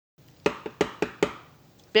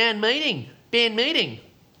Band meeting.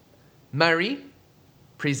 Murray,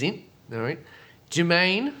 present. All right.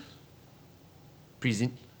 Jermaine,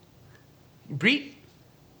 present. Britt,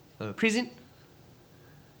 present.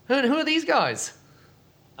 And who are these guys?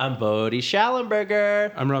 I'm Bodie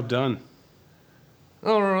Schallenberger. I'm Rob Dunn.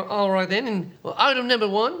 All right then. And item number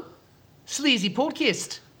 1, Sleazy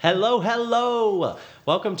Podcast. Hello.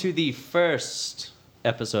 Welcome to the first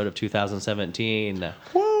episode of 2017.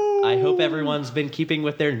 Woo! I hope everyone's been keeping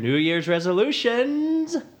with their New Year's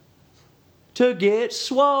resolutions to get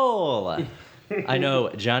swole. I know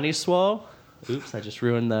Johnny's swole. Oops, I just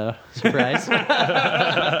ruined the surprise.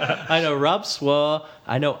 I know Rob's swole.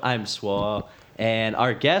 I know I'm swole. And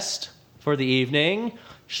our guest for the evening,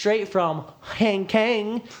 straight from Hong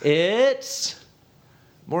Kong, it's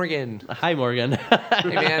Morgan. Hi, Morgan. Hey,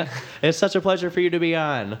 man. It's such a pleasure for you to be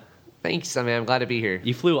on. Thanks, man. I'm glad to be here.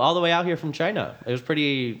 You flew all the way out here from China. It was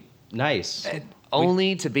pretty nice.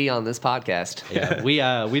 Only to be on this podcast.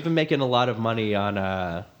 Yeah, we've been making a lot of money on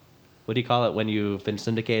what do you call it when you've been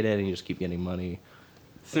syndicated and you just keep getting money?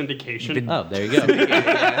 Syndication. Oh, there you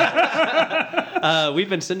go. We've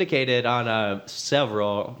been syndicated on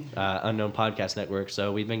several unknown podcast networks,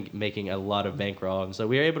 so we've been making a lot of bankroll, and so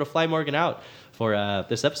we were able to fly Morgan out for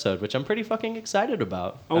this episode, which I'm pretty fucking excited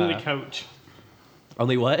about. Only coach.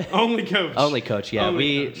 Only what? Only coach. Only coach. Yeah,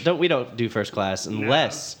 Only coach. we don't do first class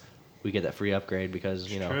unless we get that free upgrade because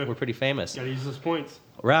True. we're pretty famous. Gotta use those points.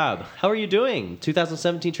 Rob, how are you doing?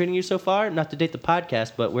 2017 treating you so far? Not to date the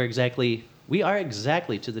podcast, but we are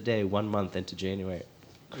exactly to the day 1 month into January.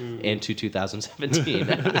 Into 2017.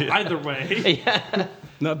 Either way. Yeah.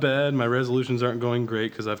 Not bad. My resolutions aren't going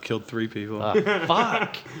great because I've killed 3 people.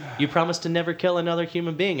 Fuck. You promised to never kill another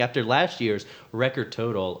human being after last year's record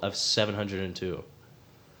total of 702.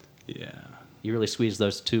 Yeah. You really squeezed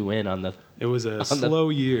those 2 in on the... It was a slow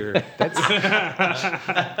year.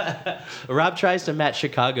 Rob tries to match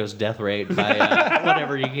Chicago's death rate by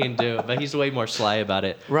whatever you can do, but he's way more sly about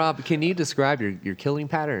it. Rob, can you describe your killing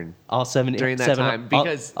pattern All 70 during that time?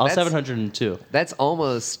 Because all that's- 702.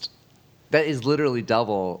 that is literally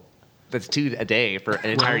double. That's 2 a day for an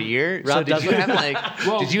entire year. Rob So did you doesn't- have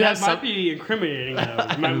Well, did you have that might some? be incriminating, though. You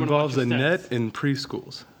might It wanna involves watch a your net stats. in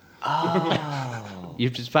preschools. You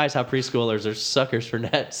despise how preschoolers are suckers for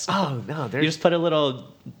nets. Oh no, You there's just put a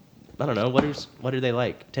little, I don't know, what are they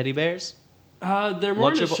like? Teddy bears? They're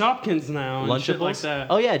more into Lunchable- Shopkins now and shit like Lunchables? that.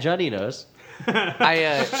 Oh yeah, Johnny knows.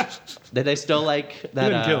 I Did they still like He that?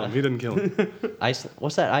 didn't kill him. He didn't kill him.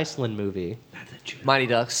 What's that Iceland movie? Mighty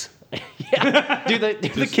Ducks. Yeah. Do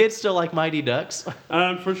the kids still like Mighty Ducks?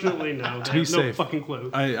 Unfortunately, no. They be have no safe. fucking clue.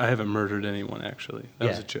 I haven't murdered anyone, actually. That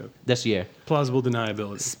was a joke. This year. Plausible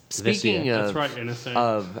deniability. Speaking year. That's of right, innocent.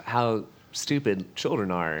 of how stupid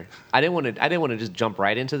children are, I didn't want to just jump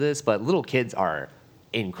right into this, but little kids are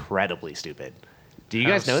incredibly stupid. Do you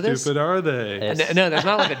guys know How this? stupid are they? Yes. No, that's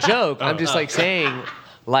not like a joke. I'm just like saying,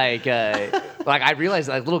 like I realize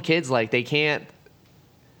like little kids like they can't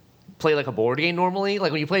play like a board game normally.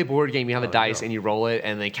 Like when you play a board game, you have a dice and you roll it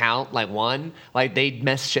and they count like 1. Like they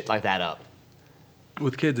mess shit like that up.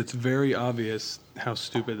 With kids, it's very obvious how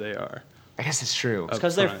stupid they are. I guess it's true. Up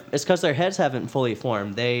It's front. because their heads haven't fully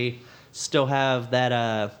formed. They still have that.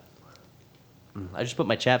 I just put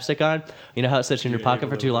my chapstick on. You know how it sits in your pocket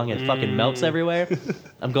for too long and it fucking melts everywhere?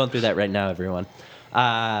 I'm going through that right now, everyone.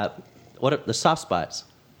 What are the soft spots?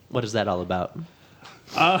 What is that all about?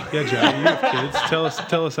 Yeah, Johnny, you have kids. Tell us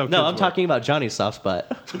how kids No, I'm work. talking about Johnny's soft spot.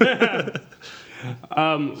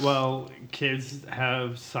 Well, kids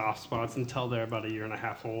have soft spots until they're about 1.5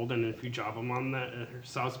 years old, and if you drop them on that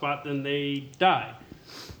soft spot, then they die.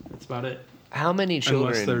 That's about it. How many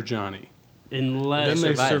Unless they're children? Johnny. Unless Then they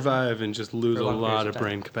survive. survive and just lose For a long lot periods of of time.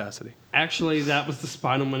 brain capacity. actually that was the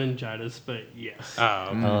spinal meningitis, but yes.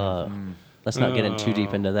 Let's not get in too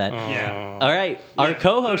deep into that. Yeah. All right, our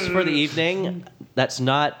co-host for the evening, that's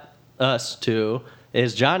not us two,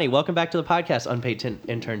 is Johnny. Welcome back to the podcast, unpaid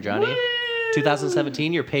intern Johnny.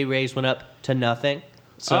 2017, your pay raise went up to nothing.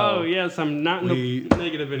 So, Oh yes, I'm not We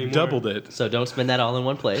negative anymore. Doubled it. So don't spend that all in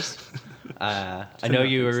one place. I know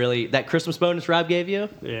you were really that Christmas bonus Rob gave you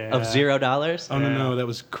Yeah. of $0. Oh, no, that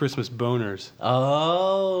was Christmas boners.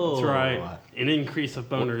 Oh, That's right. An increase of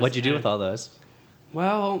boners. What'd you do with all those?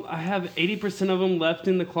 Well, I have 80% of them left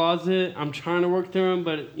in the closet. I'm trying to work through them,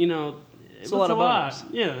 but you know, it was a lot of lot. boners.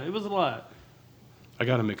 Yeah, it was a lot. I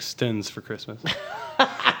got him extends for Christmas.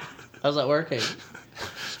 How's that working?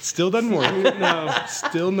 Still doesn't work. No,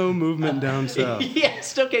 Still no movement down south. Yeah,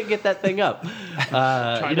 still can't get that thing up.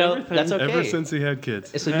 Tried everything. That's okay. Ever since he had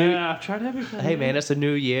kids. It's a new. yeah, I've tried everything. Hey man, it's a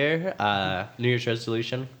new year. New Year's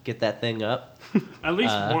resolution. Get that thing up. At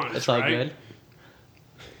least once, It's all right? good.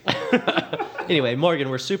 Anyway, Morgan,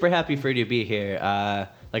 we're super happy for you to be here.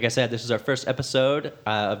 Like I said, this is our first episode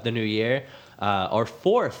of the new year, our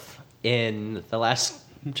fourth in the last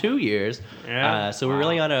 2 years. Yeah. So we're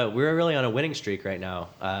really on a winning streak right now.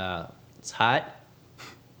 It's hot.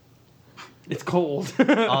 It's cold.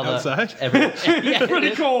 Outside? It's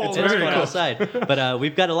pretty cold. It's very cold outside. But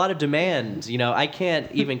we've got a lot of demand. You know, I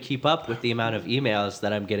can't even keep up with the amount of emails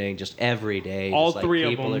that I'm getting just every day. All Just like three of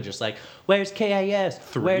people them. are just like, "Where's KIS?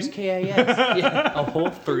 Three? Where's KIS?" Yeah, a whole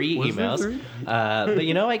 3 Was there emails. 3? But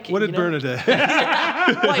you know, What did Bernadette?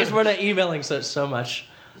 Why is Bernadette emailing so much?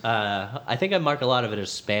 I think I mark a lot of it as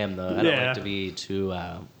spam, though. I don't Yeah. like to be too.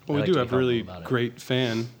 Well, we do have a really great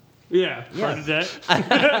fan. Yeah.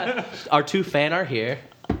 Bernadette. Our 2 fan are here.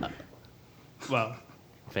 Well.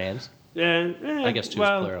 Fans. Yeah. I guess 2 is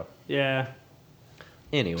plural. Yeah.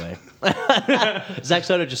 Anyway, Zach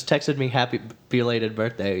Soto just texted me happy belated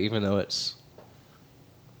birthday, even though it's,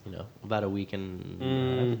 about a week and.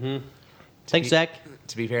 Mm-hmm. Thanks, Zach.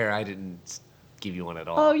 To be fair, I didn't give you one at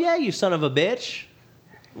all. Oh yeah, you son of a bitch.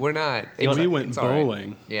 We're not. We went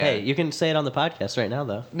bowling. Yeah. Hey, you can say it on the podcast right now,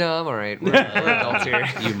 though. No, I'm all right. We're adults here.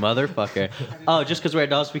 You motherfucker. Oh, just because we're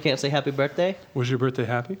adults, we can't say happy birthday? Was your birthday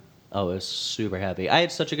happy? Oh, it was super happy. I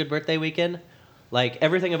had such a good birthday weekend. Like,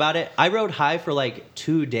 everything about it. I rode high for,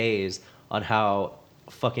 2 days on how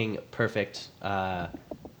fucking perfect my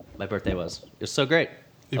birthday was. It was so great.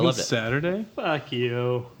 I Even loved it. Saturday? Fuck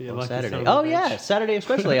you. You On lucky Saturday. son of a Oh, bitch. yeah. Saturday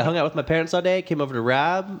especially. I hung out with my parents all day. Came over to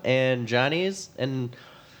Rob and Johnny's. And,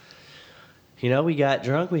 we got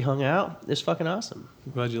drunk. We hung out. It was fucking awesome.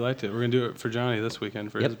 I'm glad you liked it. We're going to do it for Johnny this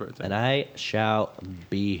weekend for his birthday. And I shall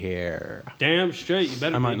be here. Damn straight. You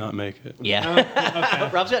better I might be. not make it.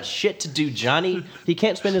 Yeah. Rob's got shit to do, Johnny. He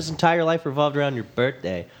can't spend his entire life revolved around your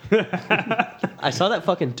birthday. I saw that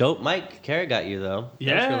fucking dope mic Kara got you, though.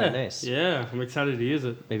 Yeah. That was really nice. Yeah. I'm excited to use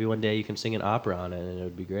it. Maybe one day you can sing an opera on it and it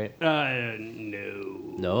would be great. No.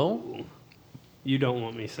 No? You don't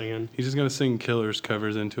want me singing. He's just going to sing Killer's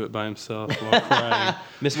covers into it by himself while crying.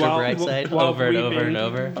 Mr. While- Brightside while over and over weeping. and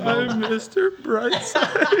over. I'm Mr.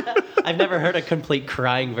 Brightside. I've never heard a complete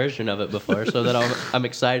crying version of it before, so that I'm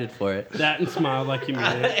excited for it. That and smile like you mean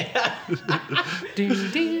it.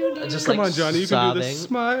 Just Come like on, Johnny. You can do sobbing. the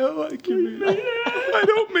smile like you mean it. I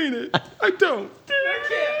don't mean it. I don't.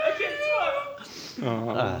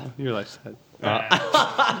 Oh, your life's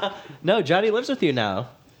sad. No, Johnny lives with you now.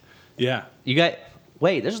 Yeah. You got.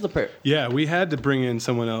 Wait, this is the Yeah, we had to bring in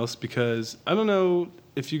someone else because I don't know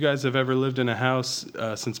if you guys have ever lived in a house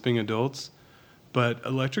since being adults, but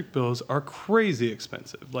electric bills are crazy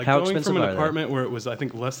expensive. Like How going expensive from are an they? apartment where it was, I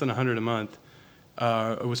think, less than $100 a month,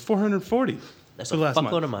 it was $440. That's the a last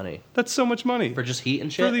fuckload month. of money That's so much money for just heat and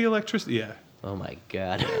for shit. the electricity. Yeah, Oh my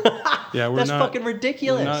god. yeah. We're That's not fucking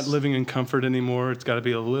ridiculous. We're not living in comfort anymore. It's got to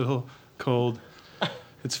be a little cold.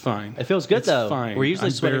 It's fine. It feels good, it's though. Fine. We're usually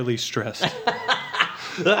I'm sweating- barely stressed.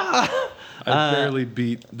 I barely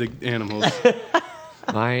beat the animals.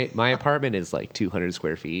 My apartment is like 200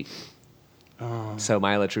 square feet. Oh. So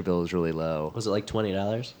my electric bill is really low. Was it like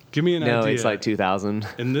 $20? Give me an No, idea. it's like 2,000.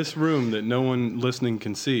 In this room that no one listening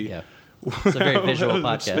can see. Yeah. It's a very visual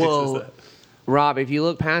What podcast. space is Well, that? Rob, if you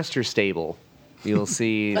look past your stable, you'll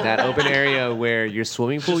see that open area where your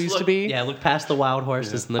swimming pool Just used look- to be. Yeah, look past the wild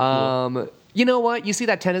horses in the pool. You know what? You see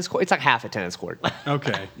that tennis court? It's like half a tennis court.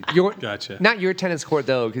 Okay. Your, Gotcha. Not your tennis court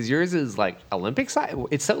though, because yours is like Olympic size.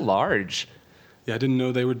 It's so large. Yeah, I didn't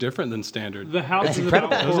know they were different than standard. The house That's is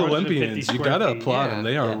incredible. about Those 450 Olympians, you square gotta feet. applaud Yeah. them.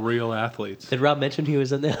 They are Yeah. real athletes. Did Rob mention he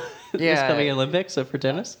was in the this Yeah. coming Olympics for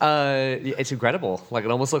tennis? It's incredible. Like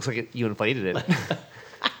it almost looks like you inflated it.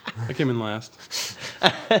 I came in last.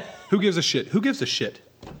 Who gives a shit? Who gives a shit?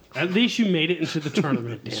 At least you made it into the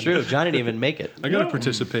tournament. It's damn true. Johnny didn't even make it. I got a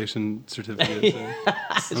participation certificate.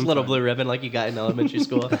 So. This little blue ribbon like you got in elementary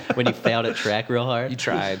school when you failed at track real hard. You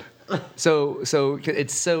tried. So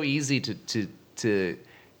it's so easy to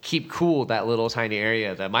keep cool that little tiny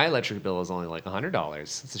area that my electric bill is only like $100.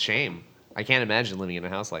 It's a shame. I can't imagine living in a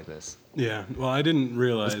house like this. Yeah, well, I didn't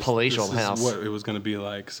realize It's palatial this is house. what it was going to be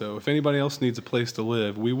like. So if anybody else needs a place to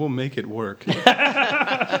live, we will make it work.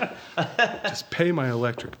 Just pay my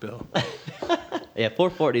electric bill. Yeah,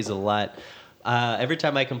 440 is a lot. Every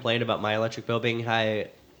time I complain about my electric bill being high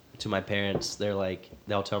to my parents,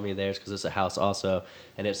 they'll tell me theirs because it's a house also,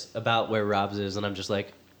 and it's about where Rob's is, and I'm just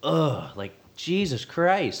like, ugh, like Jesus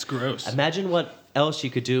Christ. It's gross. Imagine what else you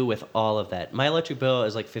could do with all of that. My electric bill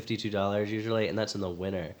is like $52 usually, and that's in the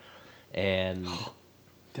winter, and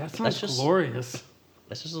That sounds just- glorious.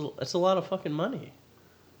 that's a lot of fucking money.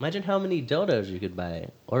 Imagine how many dildos you could buy,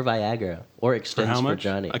 or Viagra, or For extends how for much?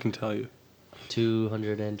 Johnny. I can tell you.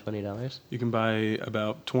 $220. You can buy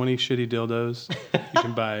about 20 shitty dildos. You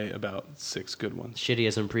can buy about 6 good ones. Shitty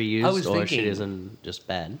as in pre-used, I was or thinking- shitty as in just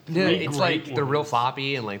bad? No, Great, it's great like they're real ones.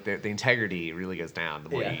 floppy and like the integrity really goes down the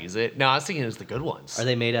more Yeah. you use it. No, I was thinking it was the good ones. Are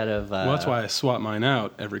they made out of? Well, that's why I swap mine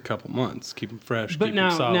out every couple months. Keep them fresh, But keep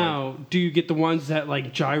them solid. now, do you get the ones that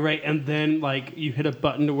like gyrate and then like you hit a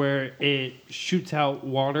button to where it shoots out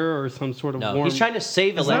water or some sort of No, warm? he's trying to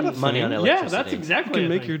save Is that a money thing? on Yeah, electricity. that's You exactly. can a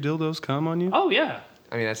make thing. your dildos come on you? Oh yeah.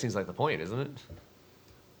 I mean, that seems like the point, isn't it?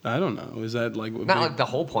 I don't know. Is that like... a Not big- like the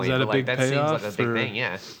whole point, is that but a like big that seems like a payoff, big or- thing.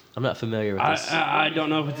 Yeah. I'm not familiar with this. I don't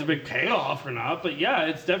know if it's a big payoff or not, but yeah,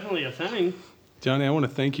 it's definitely a thing. Johnny, I want to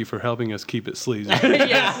thank you for helping us keep it sleazy.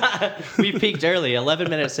 yeah, we peaked early, 11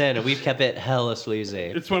 minutes in, and we've kept it hella sleazy.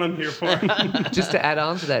 It's what I'm here for. Just to add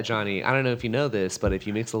on to that, Johnny, I don't know if you know this, but if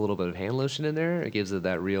you mix a little bit of hand lotion in there, it gives it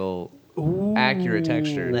that real accurate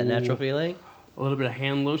texture. That natural feeling. A little bit of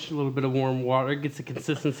hand lotion, a little bit of warm water gets the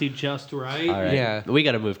consistency just right. All right. Yeah. We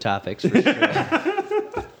got to move topics for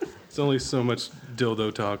sure. It's only so much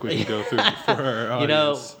dildo talk we can go through for our audience. You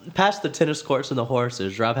know, past the tennis courts and the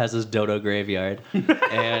horses, Rob has his dodo graveyard,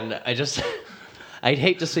 and I'd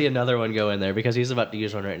hate to see another one go in there because he's about to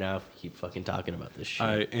use one right now. If we keep fucking talking about this shit.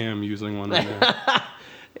 I am using one right now.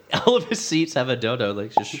 All of his seats have a dodo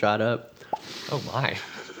like just shot up. Oh my!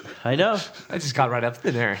 I know. I just got right up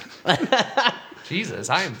in there. Jesus,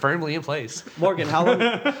 I am firmly in place. Morgan, how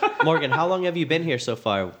long have you been here so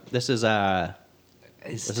far? This is a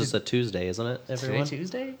Tuesday, isn't it, everyone? Today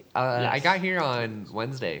Tuesday? I got here on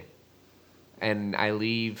Wednesday, and I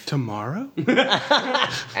leave. Tomorrow? And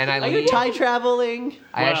I Are you leave. time traveling?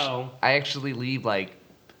 Wow. I actually leave like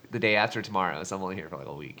the day after tomorrow, so I'm only here for like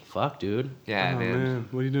a week. Fuck, dude. Yeah, Oh, man.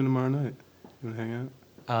 What are you doing tomorrow night? You want to hang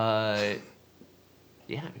out?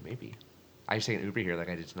 Yeah, I mean, maybe. I just take an Uber here like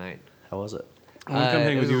I did tonight. How was it? I want to come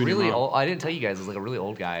hang it with was you a and your really mom. old. I didn't tell you guys. It was like a really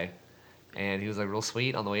old guy, and he was like real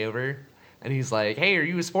sweet on the way over. And he's like, "Hey, are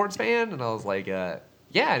you a sports fan?" And I was like, "Yeah."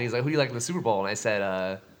 And he's like, "Who do you like in the Super Bowl?" And I said,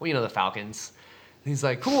 "Well, you know, the Falcons." And he's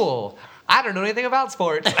like, "Cool. I don't know anything about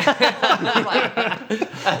sports." I was like,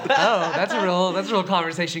 oh, that's a real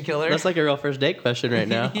conversation killer. That's like a real first date question right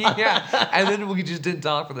now. Yeah. And then we just didn't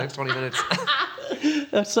talk for the next 20 minutes.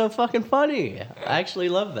 That's so fucking funny. I actually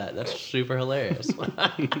love that. That's super hilarious.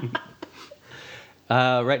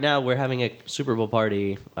 Right now, we're having a Super Bowl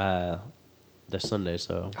party this Sunday,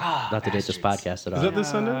 so not to date this bastards. podcast at all. Is that this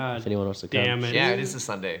Sunday? God If anyone wants to come. damn it. Yeah, it is this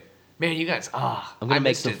Sunday. Man, you guys, I'm I gonna make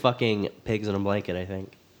missed some it. fucking pigs in a blanket. I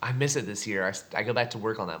think I miss it this year. I go back to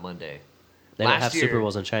work on that Monday. they don't Last have year- Super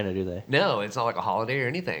Bowls in China, do they? No, it's not like a holiday or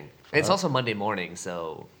anything. It's also Monday morning,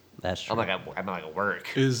 so That's true. I'm like at work.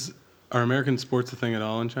 Are American sports a thing at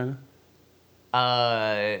all in China?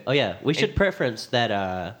 Oh yeah, we should preference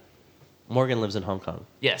that Morgan lives in Hong Kong.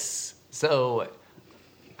 Yes. So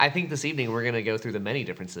I think this evening we're gonna go through the many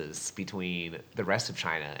differences between the rest of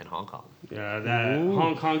China and Hong Kong. Yeah, that Ooh.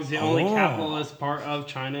 Hong Kong's the only Oh. capitalist part of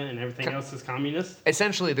China, and everything else is communist.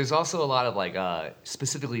 Essentially, there's also a lot of like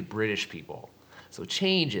specifically British people. So it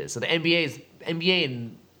changes. So the NBA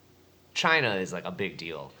in China is like a big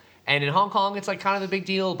deal. And in Hong Kong, it's like kind of a big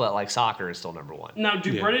deal, but like soccer is still number one. Now,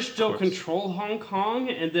 do Yeah, British of still course. control Hong Kong,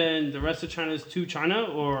 and then the rest of China is to China,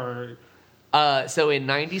 or So in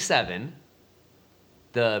 '97,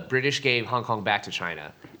 the British gave Hong Kong back to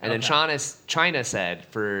China, and then Okay. China said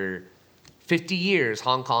for 50 years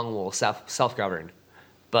Hong Kong will self-govern,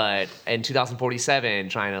 but in 2047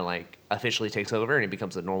 China like officially takes over and it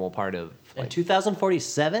becomes a normal part of In like,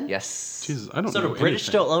 2047? yes. Jesus, I don't So know the British anything.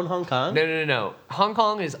 still own Hong Kong? No. Hong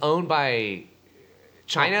Kong is owned by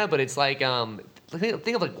China, but it's like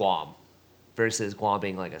think of like Guam versus Guam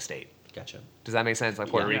being like a state. Gotcha. Does that make sense? Like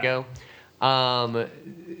Puerto Yeah. Rico.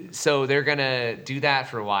 So they're gonna do that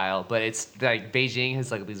for a while, but it's like Beijing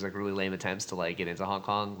has like these like really lame attempts to like get into Hong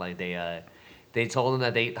Kong. Like they told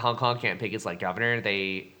them that Hong Kong can't pick its like governor.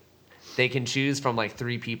 They can choose from like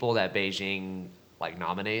 3 people that Beijing like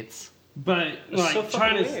nominates. but like so fucking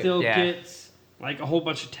China weird. still Yeah. gets like a whole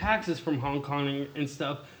bunch of taxes from Hong Kong and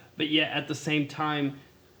stuff, but yet at the same time,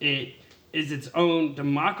 it is its own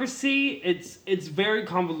democracy. It's very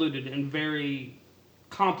convoluted and very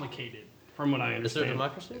complicated, from what I Is there understand.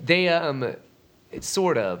 democracy? They it's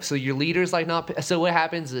sort of. So your leaders like not. So what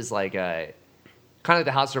happens is like kind of like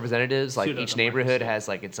the House of Representatives. Like each Pseudo-democracy. neighborhood has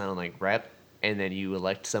like its own like rep, and then you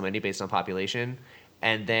elect somebody based on population,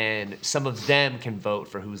 and then some of them can vote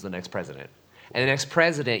for who's the next president. And the next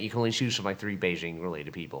president you can only choose from like 3 Beijing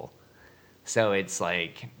related people. So it's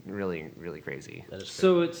like really really crazy. That is crazy.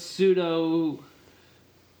 So it's pseudo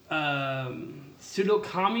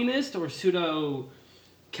communist or pseudo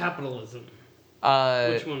capitalism.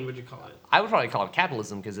 Which one would you call it? I would probably call it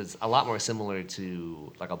capitalism because it's a lot more similar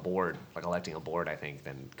to like a board, like electing a board, I think,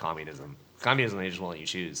 than communism. Communism, they just won't let you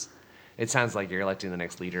choose. It sounds like you're electing the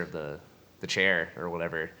next leader of the chair or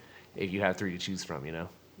whatever if you have 3 to choose from, you know?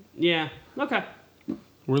 Yeah. Okay.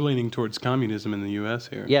 We're leaning towards communism in the U.S.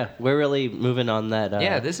 here. Yeah, we're really moving on that.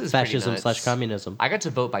 Yeah, this is pretty fascism nuts. / communism. I got to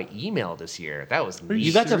vote by email this year. That was neat.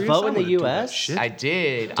 You got to serious? vote I in the wanna do that U.S.? shit. I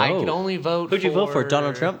did. I could Dope. only vote Who'd you vote for?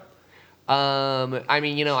 Donald Trump? I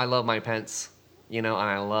mean, you know, I love Mike Pence, you know, and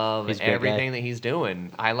I love He's a great everything guy. that he's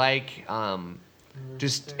doing. I like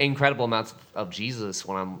just incredible amounts of Jesus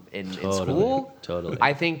when I'm in school. Totally.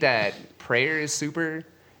 I think that prayer is super.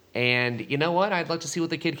 And you know what? I'd like to see what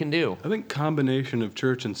the kid can do. I think combination of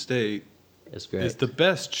church and state It's great. is the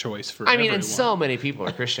best choice for I mean, everyone. and so many people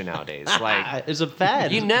are Christian nowadays. Like, it's a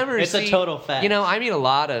fad. you never It's see. a total fad. You know, I meet a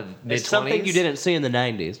lot of mid-20s. it's something you didn't see in the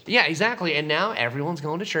 90s. Yeah, exactly. And now everyone's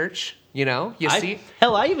going to church. You know, you see.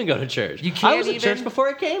 I even go to church. You I can't was at even- church before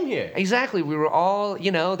I came here. Exactly. We were all,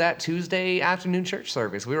 you know, that Tuesday afternoon church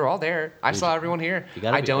service. We were all there. I saw everyone here. You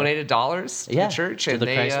gotta I be donated dollars to Yeah, the church, to and the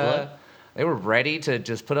Christ blood. they were ready to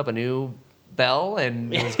just put up a new bell,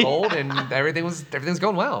 and it was gold, and everything's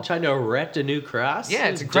going well. Trying to erect a new cross. Yeah, It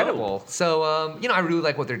it's was incredible. So, you know, I really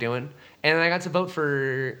like what they're doing, and I got to vote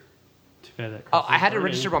for. Too bad that Oh, I had to Christmas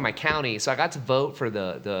register by my county, so I got to vote for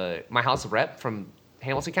my House of Rep from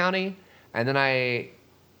Hamilton County, and then I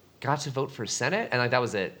got to vote for Senate, and like that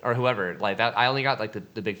was it, or whoever. Like that, I only got like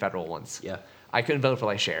the big federal ones. Yeah, I couldn't vote for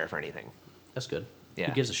like sheriff or anything. that's good. Yeah.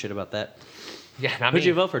 Who gives a shit about that? Yeah, not Who'd me.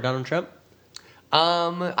 you vote for? Donald Trump?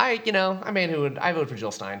 I voted for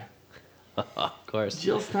Jill Stein. Of course.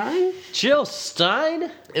 Jill Stein? Jill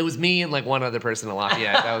Stein? It was me and like one other person in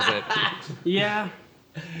Lafayette. That was it. Yeah.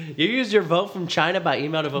 You used your vote from China by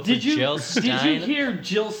email to vote Did for you Jill Stein? did you hear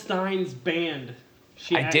Jill Stein's band?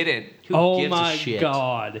 She I didn't. Who Oh gives a my shit?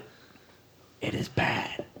 god. It is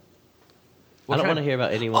bad. I don't want to hear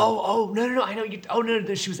about anyone. Oh no! I know you. Oh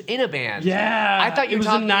no! She was in a band. Yeah. I thought you it were was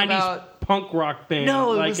talking a 90s about. punk rock band.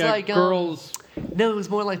 No, it like was a like, girls. No, it was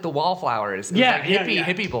more like the Wallflowers. It was Yeah, like yeah, hippie yeah.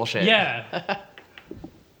 hippie bullshit. Yeah. Yeah.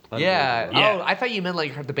 Unbelievable. Yeah. Oh, I thought you meant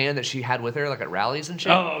like the band that she had with her, like at rallies and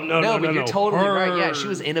shit. Oh, no, but you're no. totally right. Yeah, Her. she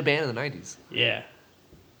was in a band in the '90s. Yeah.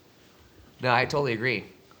 No, I totally agree.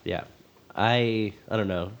 Yeah. I don't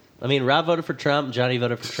know. I mean, Rob voted for Trump. Johnny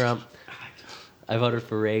voted for Trump. I voted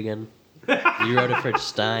for Reagan. You voted for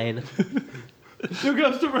Stein. Who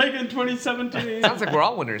goes to Reagan 2017? Sounds like we're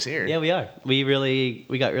all winners here. Yeah, we are. We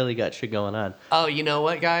got shit going on. Oh, you know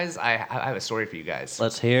what, guys? I have a story for you guys.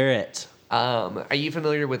 Let's hear it. Are you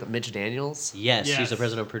familiar with Mitch Daniels? Yes, Yes. he's the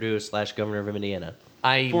president of Purdue / governor of Indiana.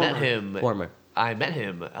 I Former. met him. Former. I met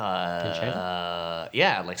him. China?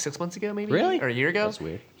 Yeah, like 6 months ago, maybe. Really? Or a year ago. That's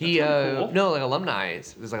weird. He That's kinda cool. no, like alumni.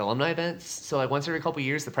 It was like alumni events. So like once every couple of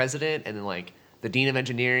years, the president and then like the dean of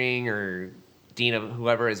engineering or dean of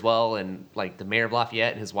whoever as well, and like the mayor of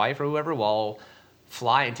Lafayette and his wife or whoever will all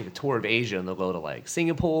fly and take a tour of Asia, and they'll go to like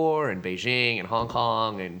Singapore and Beijing and Hong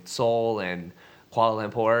Kong and Seoul and Kuala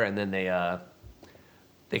Lumpur, and then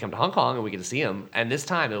they come to Hong Kong and we get to see them. And this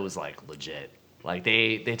time it was like legit. Like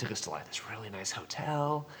they took us to like this really nice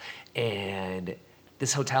hotel, and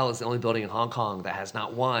this hotel is the only building in Hong Kong that has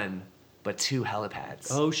not one but 2 helipads.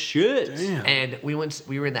 Oh shit! Damn. And we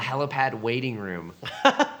were in the helipad waiting room,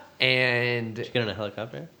 and Get on a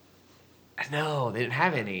helicopter. no, they didn't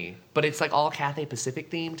have any. But it's like all Cathay Pacific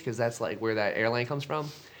themed because that's like where that airline comes from.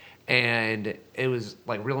 And it was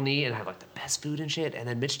like real neat and had like the best food and shit. And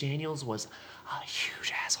then Mitch Daniels was a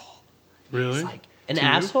huge asshole. Really? He's like, An To you?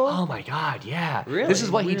 asshole? oh my god, yeah. Really? This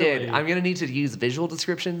is what he did. Really? I'm gonna need to use visual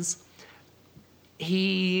descriptions.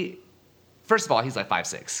 First of all, he's like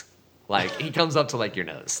 5'6". Like he comes up to like your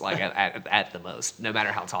nose, like at the most, no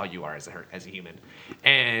matter how tall you are as a human.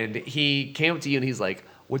 And he came up to you and he's like,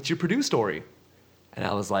 "What's your Purdue story?" And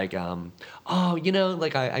I was like, "Oh, you know,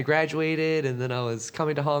 like I graduated and then I was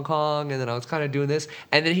coming to Hong Kong and then I was kind of doing this."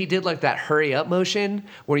 And then he did like that hurry up motion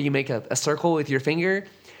where you make a circle with your finger.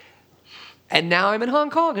 And now I'm in Hong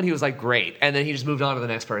Kong. And he was like, "Great." And then he just moved on to the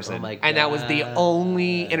next person. Oh my And that was the God.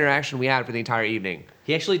 only interaction we had for the entire evening.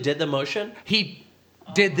 He actually did the motion. He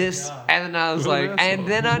did this, and then I was What an like, and asshole.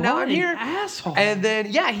 then now What I'm an here. asshole. And then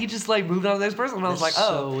he just like moved on to the next person, and I was like, That's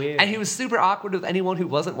oh, so weird. And he was super awkward with anyone who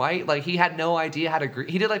wasn't white. Like he had no idea how to.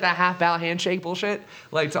 He did like that half bow handshake bullshit,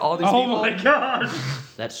 like to all these Oh people. my god.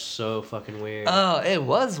 That's so fucking weird. Oh, it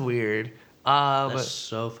was weird. That's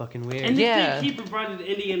so fucking weird. And Yeah. to think he provided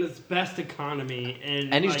Indiana's best economy,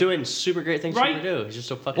 and he's like, doing super great things Right. for Purdue. He's just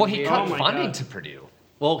so fucking Well, he weird. cut Oh my funding God. to Purdue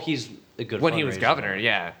Well, he's a good when he was fundraiser. governor.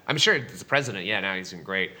 Yeah, I'm sure as the president. Yeah, now he's doing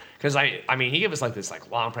great. Because I mean, he gave us like this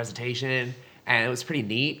like long presentation, and it was pretty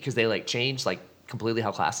neat because they like changed like completely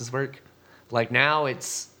how classes work. Like now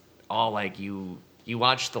it's all like you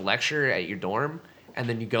watch the lecture at your dorm, and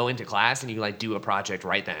then you go into class and you like do a project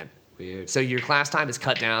right then. Weird. So your class time is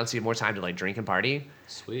cut down, so you have more time to like drink and party.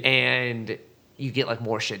 Sweet. And you get like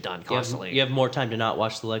more shit done constantly. You have more time to not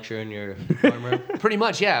watch the lecture in your dorm room. Pretty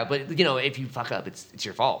much, yeah. But you know, if you fuck up, it's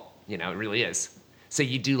your fault. You know, it really is. So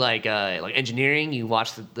you do like engineering. You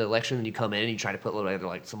watch the lecture, and you come in and you try to put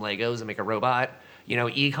like some Legos and make a robot. You know,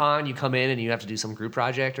 econ. You come in and you have to do some group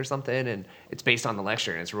project or something, and it's based on the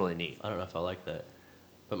lecture, and it's really neat. I don't know if I like that,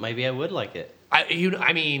 but maybe I would like it.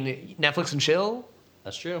 I mean, Netflix and chill.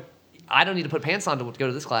 That's true. I don't need to put pants on to go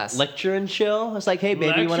to this class. Lecture and chill. It's like, hey,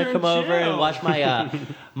 baby, you want to Lecture come and over and chill. watch my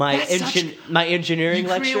my engineering you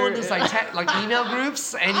lecture? create one of those like email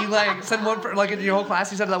groups, and you like send one for, like in your whole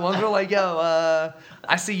class. You send to that one girl like, "Yo,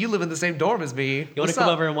 I see you live in the same dorm as me. You want What's to come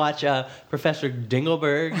up?" over and watch Professor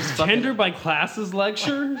Dingleberg's fucking... Tender by classes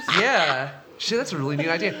lectures. Yeah, shit, that's a really neat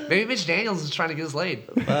idea. Maybe Mitch Daniels is trying to get us laid.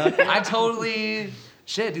 I totally.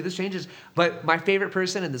 Shit, dude, this changes. But my favorite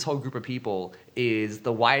person in this whole group of people is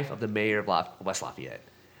the wife of the mayor of West Lafayette.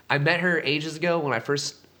 I met her ages ago when I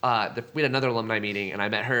first, we had another alumni meeting, and I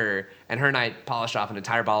met her, and I polished off an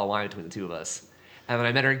entire bottle of wine between the two of us. And then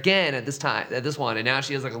I met her again at this one, and now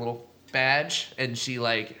she has like a little badge, and she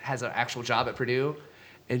like has an actual job at Purdue.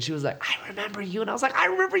 And she was like, "I remember you," and I was like, "I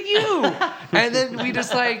remember you." And then we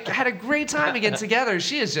just like had a great time again together.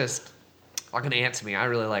 She is just like an aunt to me. I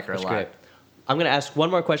really like her a lot. Great. I'm going to ask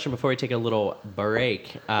one more question before we take a little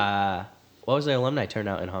break. What was the alumni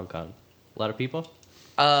turnout in Hong Kong? A lot of people?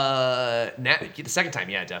 The second time,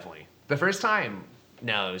 yeah, definitely. The first time,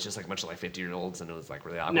 no, it was just like a bunch of like 50-year-olds, and it was like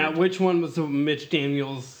really awkward. Now, which one was the Mitch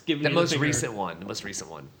Daniels giving the you most finger? recent one,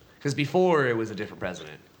 because before it was a different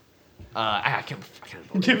president. I can't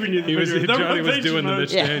believe it. Giving you the finger. The Johnny was rotation doing the mode.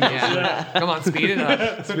 Mitch Daniels. Yeah. Come on, speed it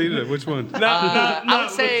up. Speed it up. Which one? I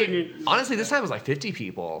would say, what's honestly, this time was like 50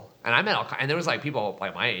 people, and I met and there was like people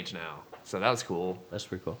like my age now, so that was cool. That's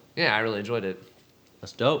pretty cool. Yeah, I really enjoyed it.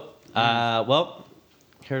 That's dope. Well,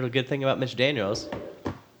 heard a good thing about Mitch Daniels.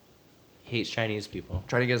 He hates Chinese people.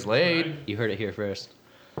 Trying to get us laid. You heard it here first.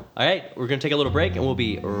 All right, we're going to take a little break, and we'll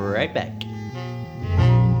be right back.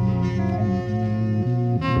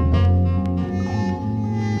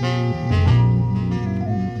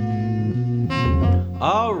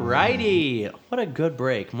 Alrighty, what a good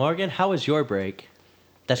break. Morgan, how was your break?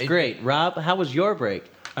 That's great. Rob, how was your break?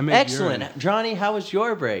 I made Excellent. urine. Johnny, how was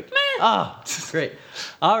your break? Oh, great.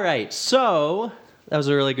 All right, so that was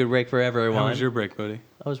a really good break for everyone. How was your break, buddy?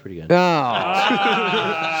 That was pretty good.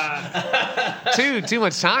 Too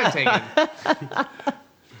much time taken.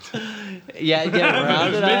 Yeah, get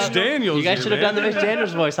around it Mitch up. Daniels You guys here, should have done the man. Mitch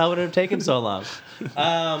Daniels voice. How would it have taken so long?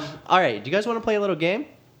 All right, do you guys want to play a little game?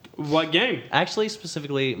 What game? Actually,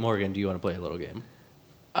 specifically, Morgan, do you want to play a little game?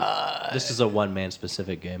 This is a one-man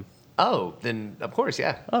specific game. Oh, then of course,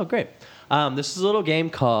 yeah. Oh, great. This is a little game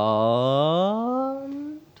called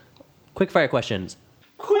Quickfire Questions.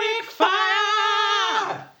 Quickfire!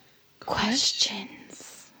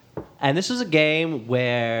 Questions. And this is a game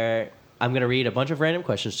where I'm going to read a bunch of random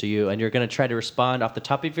questions to you, and you're going to try to respond off the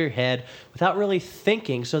top of your head without really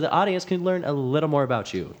thinking so the audience can learn a little more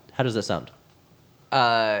about you. How does that sound?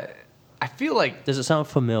 I feel like Does it sound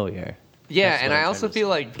familiar? yeah, That's and what I I'm also trying to feel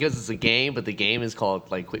like because it's a game, but the game is called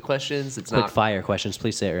like quick questions. It's Quick not. fire questions.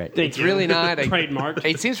 Please say it right. Thank It's you. really not a Trademark.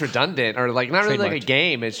 It seems redundant or like not really like a Trademarked.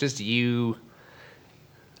 game. It's just you.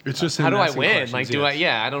 It's just How him do I asking win? questions, Like, do yes. I?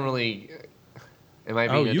 Yeah, I don't really. Am I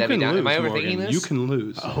Oh, being a you Debbie can Downer? lose, Am I overthinking Morgan. this? You can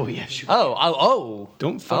lose. Oh, yeah, sure. Oh.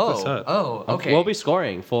 Don't fuck this up. Oh, okay. We'll be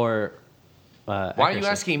scoring for. Why are you accuracy.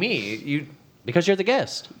 asking me? You. Because you're the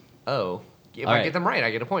guest. Oh. If All I right. get them right,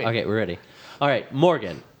 I get a point. Okay, we're ready. All right,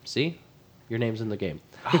 Morgan. See? Your name's in the game.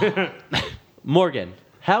 Morgan,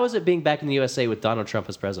 how is it being back in the USA with Donald Trump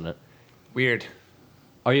as president? Weird.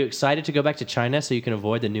 Are you excited to go back to China so you can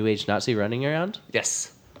avoid the New Age Nazi running around?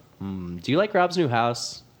 Yes. Do you like Rob's new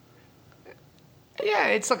house? Yeah,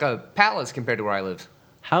 it's like a palace compared to where I live.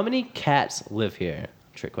 How many cats live here?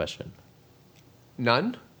 Trick question.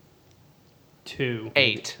 None. 2.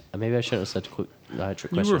 8. Maybe I shouldn't have said trick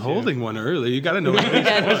You question. were holding one earlier. You got to know what it is.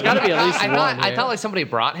 Yeah, there's got to be at least I one. thought here. like somebody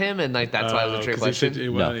brought him, and like that's why it was a trick 'cause he question. said-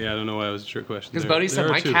 well, No. yeah, I don't know why it was a trick question. Because There- Bodhi there said are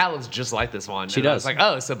my two. cat looks just like this one. She And I does. was like,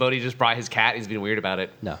 oh, so Bodhi just brought his cat. He's being weird about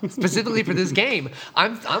it. No. Specifically for this game,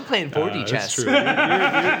 I'm playing 4D That's chess. true.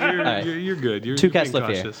 right. You're good. You're Two cats being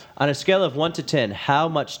live here. cautious. On a scale of 1 to 10, how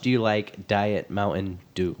much do you like Diet Mountain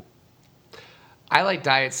Dew? I like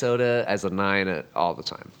diet soda as a 9 all the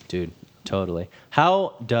time. Dude, totally.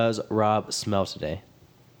 How does Rob smell today?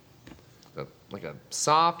 like a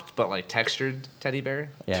soft but like textured teddy bear.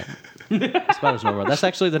 Yeah. It's about as normal. That's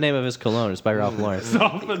actually the name of his cologne. It's by Ralph Lauren.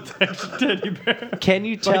 Soft and textured teddy bear. Can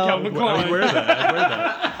you tell? Calvin I'd wear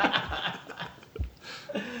that.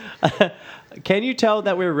 Can you tell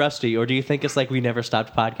that we're rusty, or do you think it's like we never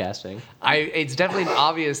stopped podcasting? It's definitely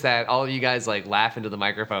obvious that all of you guys like laugh into the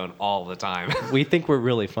microphone all the time. We think we're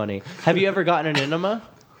really funny. Have you ever gotten an enema?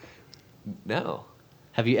 No,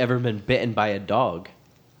 Have you ever been bitten by a dog?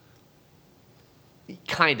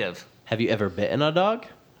 kind of, Have you ever bitten a dog?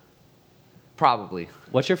 probably.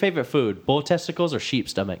 What's your favorite food? Bull testicles or sheep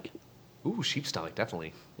stomach? Ooh, sheep stomach,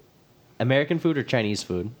 definitely. American food or Chinese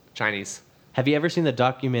food? Chinese. Have you ever seen the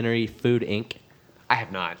documentary Food Inc.? I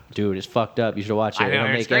have not. Dude, it's fucked up. You should watch it. I know,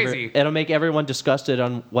 it's crazy. It'll make everyone disgusted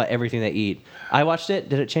on what everything they eat. I watched it.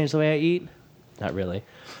 Did it change the way I eat? Not really.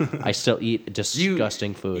 I still eat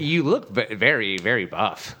disgusting food. You look very, very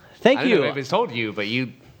buff. Thank I don't you. know if it's told you, but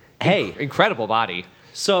you. Hey. Incredible body.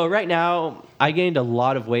 So right now, I gained a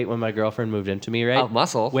lot of weight when my girlfriend moved into me, right? Of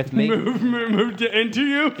muscle. With me. Moved it into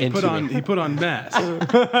you. He put on mass.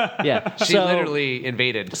 Yeah. She literally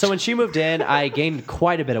invaded. So when she moved in, I gained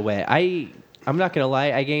quite a bit of weight. I'm not gonna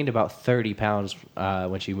lie, I gained about 30 pounds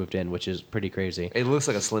when she moved in, which is pretty crazy. It looks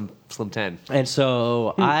like a slim 10. And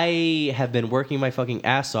so I have been working my fucking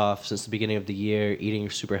ass off since the beginning of the year, eating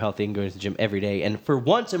super healthy and going to the gym every day. And for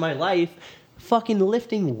once in my life, fucking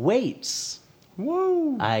lifting weights.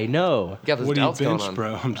 Whoa. I know. You got those What do you delts going bench, on.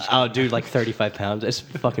 bro? I'm just, Oh, dude, like 35 pounds. It's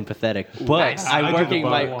fucking pathetic. But Nice. I'm working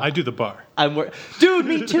I do the bar. Dude,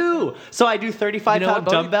 me too. So I do 35 You know pound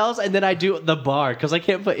what, Bodie? dumbbells and then I do the bar because I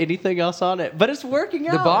can't put anything else on it. But it's working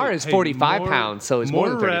out. The bar is Hey, 45 pounds, so it's more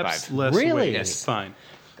than 35. reps, less Really? weight. Yes. Fine.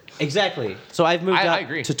 Exactly. So I've moved I up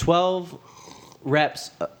agree. to 12 reps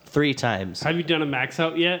 3 times. Have you done a max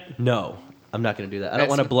out yet? No, I'm not going to do that. I don't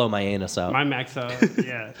want to blow my anus out. My max out.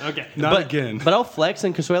 Yeah. Okay. Not but, again. But I'll flex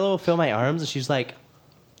and Consuelo will feel my arms and she's like,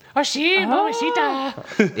 Oh, she,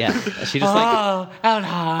 mamacita. yeah. She just like, Oh, hola.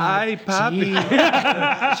 Hi, Poppy.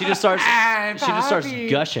 she just starts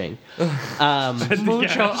gushing.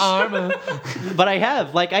 Mucho armor. But I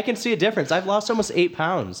have, like, I can see a difference. I've lost almost 8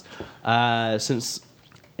 pounds since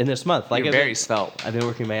in this month. Like, You're very svelte. I've been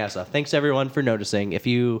working my ass off. Thanks everyone for noticing. If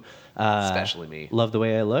you Especially me. love the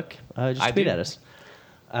way I look, just I tweet do. at us.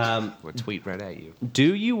 We'll tweet right at you.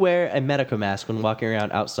 Do you wear a medical mask when walking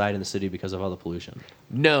around outside in the city because of all the pollution?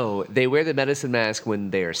 No, they wear the medicine mask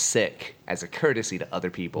when they are sick as a courtesy to other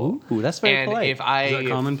people. Ooh, that's very and polite. if I Is that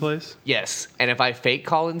commonplace? yes, and if I fake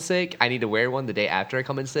call in sick, I need to wear one the day after I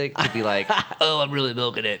come in sick to be like, oh, I'm really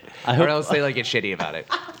milking it, hope- or else they like get shitty about it.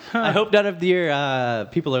 I hope none of your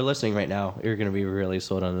people are listening right now. You're going to be really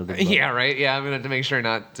sold on the Yeah, right. Yeah, I'm gonna have to make sure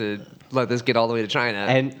not to let this get all the way to China.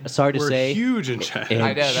 And sorry to We're say, huge in China. and I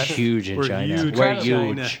know, that's- huge in We're China. huge We're in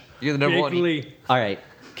huge. China. You're the number one. Bigly. All right,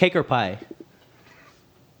 cake or pie?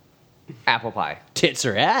 Apple pie, Tits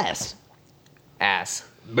or ass? ass.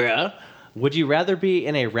 Bruh. Would you rather be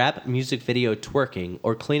in a rap music video twerking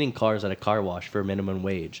or cleaning cars at a car wash for minimum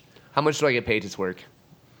wage? How much do I get paid to twerk?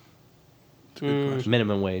 That's a good question.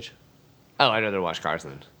 Minimum wage. Oh, I'd rather wash cars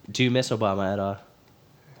then. Do you miss Obama at all?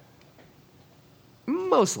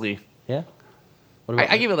 Mostly, Yeah. What about,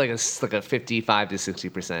 I give it like a 55 to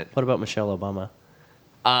 60%. what about Michelle Obama?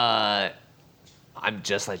 I'm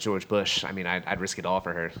just like George Bush. I mean, I'd risk it all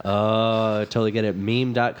for her. Oh, totally get it.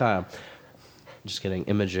 Meme.com. Just kidding.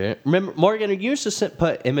 Imager. Remember, Morgan, you used to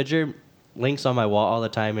put Imager links on my wall all the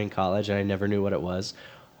time in college, and I never knew what it was.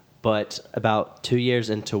 But about 2 years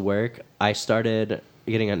into work, I started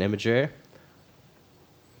getting on Imager.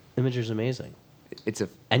 Imager's amazing. It's a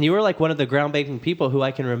And you were like one of the groundbreaking people who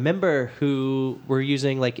I can remember who were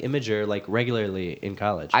using like Imager like regularly in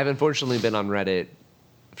college. I've unfortunately been on Reddit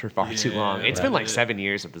for far too long. It's been like Reddit. 7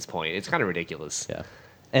 years at this point. It's kind of ridiculous. Yeah.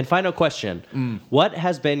 And final question. What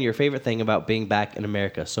has been your favorite thing about being back in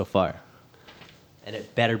America so far? And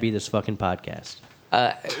it better be this fucking podcast.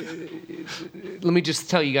 Let me just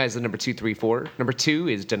tell you guys the number 2, 3, 4. Number 2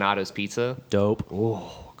 is Donato's Pizza. Dope.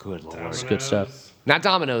 Oh, good lord. It's good stuff. Not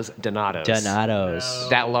Domino's, Donato's. Donato's.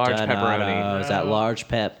 That large pepperoni. Donato's. That large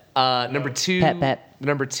pep. Number 2. Pep.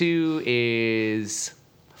 Number 2 is.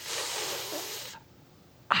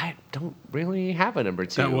 I don't really have a number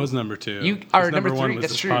 2. That was number 2. You 'Cause are number one 3. was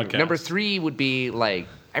That's this true. podcast. Number 3 would be like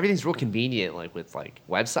everything's real convenient, like with like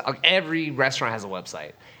website. Like every restaurant has a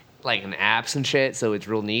website, like an apps and shit. So it's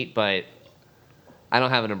real neat. But I don't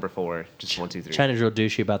have a number 4. Just 1, 2, 3. China's real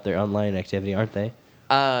douchey about their online activity, aren't they?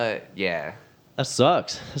 Yeah. That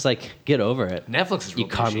sucks. It's like, get over it. Netflix is real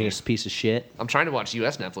You douchey. communist piece of shit. I'm trying to watch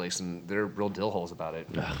U.S. Netflix, and they're real dill holes about it.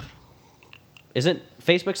 Isn't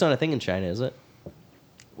Facebook's not a thing in China, is it?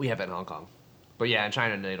 We have it in Hong Kong. But yeah, in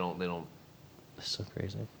China they don't That's so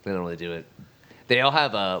crazy. really do it. They all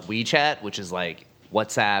have WeChat, which is like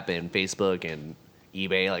WhatsApp and Facebook and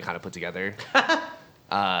eBay, like kind of put together.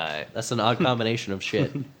 That's an odd combination of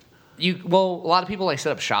shit. A lot of people like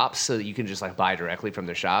set up shops so that you can just like buy directly from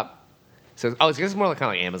their shop. So I guess it's more like kind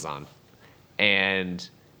of like Amazon, and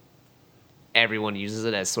everyone uses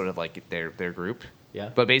it as sort of like their group. Yeah.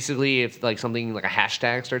 But basically, if like something like a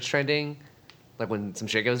hashtag starts trending, like when some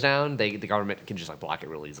shit goes down, the government can just like block it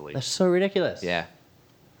real easily. That's so ridiculous. Yeah.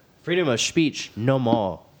 Freedom of speech, no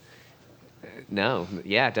more. No.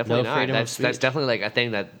 Yeah. Definitely No not. freedom of That's speech. definitely like a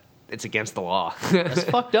thing that it's against the law. That's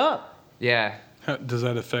fucked up. Yeah. Does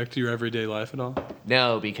that affect your everyday life at all?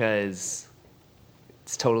 No, because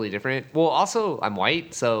it's totally different. Well, also I'm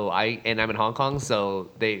white, I'm in Hong Kong, so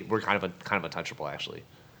we're kind of untouchable actually.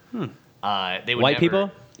 They would White never-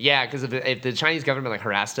 people? Yeah, because if the Chinese government like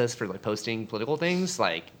harassed us for like posting political things,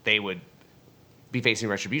 like they would be facing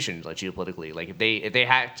retribution like geopolitically. Like if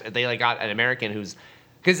they like got an American who's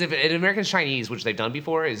because if an American's Chinese, which they've done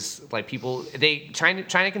before, is like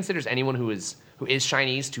China considers anyone who is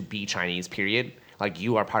Chinese to be Chinese. Period. Like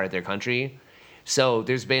you are part of their country. So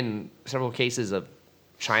there's been several cases of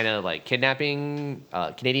China like kidnapping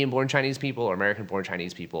Canadian-born Chinese people or American-born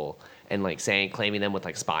Chinese people and like claiming them with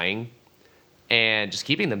like spying and just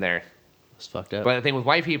keeping them there. It's fucked up. But the thing with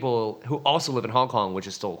white people who also live in Hong Kong, which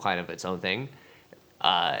is still kind of its own thing,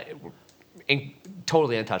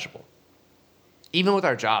 totally untouchable. Even with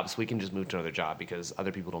our jobs, we can just move to another job because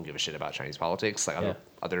other people don't give a shit about Chinese politics, like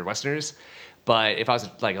other Westerners. But if I was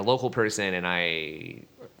like a local person and I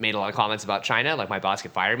made a lot of comments about China, like my boss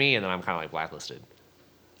could fire me, and then I'm kind of like blacklisted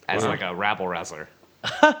as like a rabble rouser.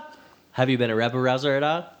 Have you been a rebel rouser at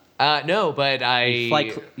all? No, but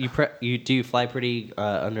Do you fly pretty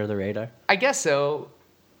under the radar? I guess so.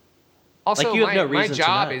 Also, Like, you have no my reason to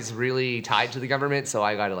job not. is really tied to the government, so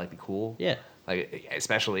I gotta like be cool. Yeah. Like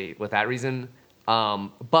especially with that reason.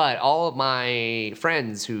 But all of my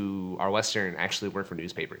friends who are Western actually work for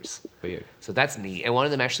newspapers, Weird. so that's neat. And one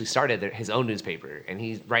of them actually started his own newspaper, and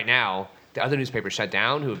he's right now the other newspaper shut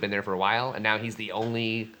down, who have been there for a while, and now he's the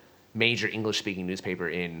only major English-speaking newspaper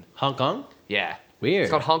in. Hong Kong? Yeah. Weird.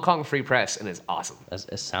 It's called Hong Kong Free Press, and it's awesome.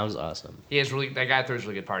 It sounds awesome. That guy throws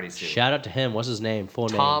really good parties too. Shout out to him. What's his name? Full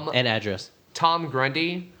Tom- name and address. Tom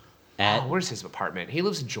Grundy. At Where's his apartment? He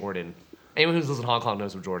lives in Jordan. Anyone who lives in Hong Kong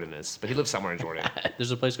knows where Jordan is, but he lives somewhere in Jordan.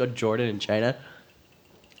 there's a place called Jordan in China.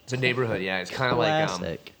 It's a neighborhood, yeah. It's kind of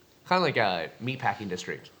Classic. like a meatpacking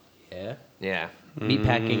district. Yeah. Yeah.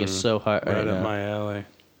 Meatpacking is so hot right Right up now. my alley.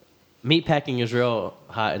 Meatpacking is real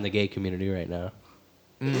hot in the gay community right now.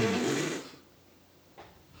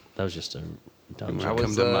 That was just a dumb I joke. was,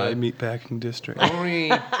 Come to my meatpacking district.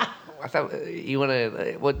 I thought you want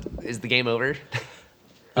to. What is the game over?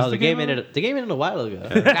 Oh, the game ended a while ago.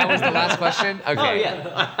 That was the last question. Okay. Oh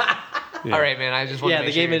yeah. Yeah. All right, man. I just want Yeah, to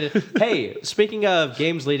the game ended. Hey, speaking of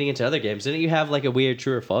games leading into other games, didn't you have like a weird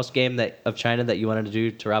true or false game of China that you wanted to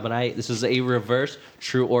do to Rob and I? This is a reverse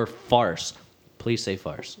true or farce. Please say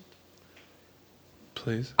farce.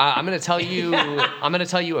 Please. I'm gonna tell you. I'm gonna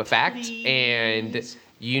tell you a fact, and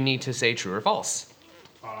you need to say true or false.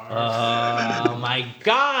 Oh my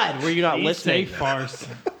God! Were you not Please say listening? farce.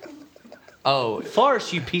 Oh,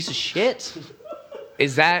 Farce, you piece of shit!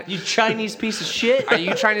 is that? You Chinese piece of shit! Are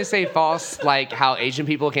you trying to say false, like how Asian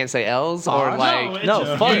people can't say L's, or No, like it's no,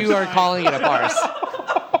 a- farce. you are calling it a farce?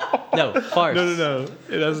 No, farce. No.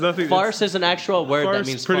 It has nothing. Farce is an actual word Farce that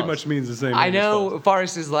means pretty false. much means the same. I thing as know false.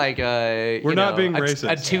 farce is like We're not being racist.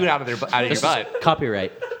 A tune out of your This butt. is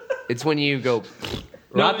copyright. It's when you go.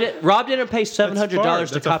 Rob didn't pay $700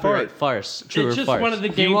 to That's a copyright fart. farce. True It's or just farce. one of the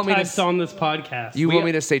You game want me to types s- on this podcast. You want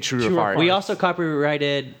me to say true or True or farce? We farce. also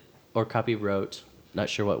copyrighted or copywrote. Not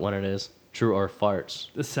sure what one it is. True or farts.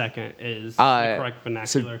 The second is the correct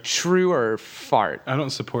So vernacular. true or fart? I don't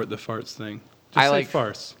support the farts thing. Just I say like-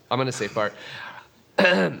 farce. I'm gonna say fart.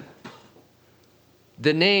 The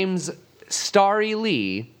names Starry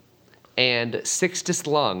Lee and Sixtus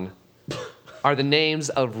Lung are the names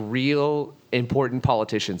of real important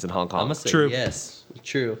politicians in Hong Kong. I'm gonna say True. yes.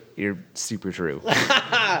 True. You're super true.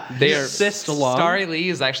 They are. Sist Lung. Starry Lee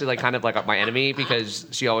is actually like kind of like my enemy because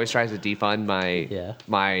she always tries to defund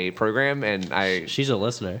my program, and I She's a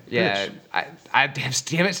listener. damn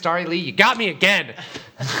it, Starry Lee, you got me again.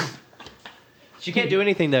 She can't do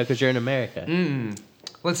anything though because you're in America,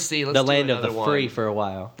 Let's see. Let's the do land of another the one. free for a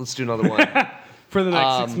while. Let's do another one. For the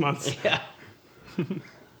next 6 months. Yeah.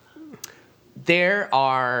 There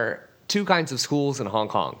are two kinds of schools in Hong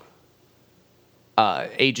Kong.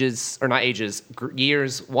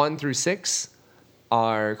 Years 1 through 6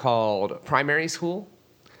 are called primary school,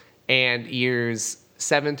 and years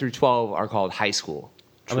 7 through 12 are called high school.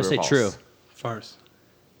 I'm going to True say or true. false?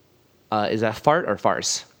 Farce. Is that fart or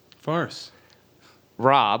farce? Farce.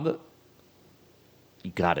 Rob,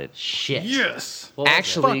 you got it. Shit. Yes. What was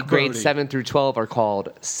Actually, Fuck grades Brody. 7 through 12 are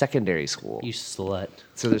called secondary school. it? You slut.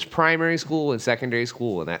 So there's primary school and secondary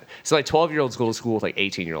school, and that. So like 12-year-olds go to school with like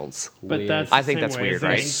 18-year-olds. But Weird. that's I the think same that's way weird, as in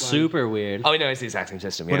right? England. Super weird. Oh no, it's the exact same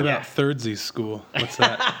system. Yeah. What about Thirdsies School? What's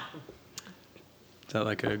that? Is that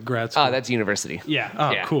like a grad school? Oh, that's university. Yeah.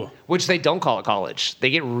 Oh, Yeah. cool. Which they don't call it college. They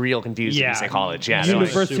get real confused when Yeah. you say college. Yeah. they're like-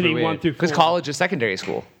 University super 1 weird. through 4. Because college is secondary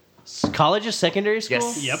school. College is secondary school?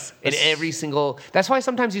 Yes. Yep. In every single. That's why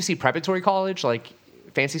sometimes you see preparatory college, like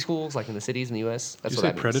fancy schools, like in the cities in the U.S. That's Did you what say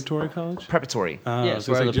that means. predatory college? Preparatory. Oh, Yeah, I it's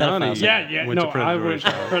was gonna where say the Johnny pedophiles Yeah. went No, to I predatory went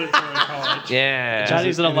to college. predatory college. Yeah.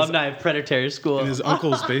 Johnny's an in his- alumni of predatory school. In his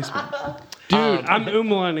uncle's basement. Dude, I'm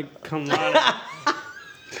Umla cum laude.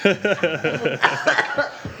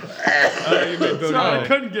 Oh, you made Bodie I laugh.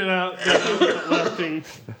 couldn't get out without laughing.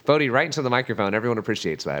 Bodie, right into the microphone. Everyone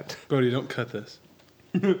appreciates that. Bodie, don't cut this.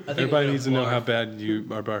 Everybody needs to know how bad you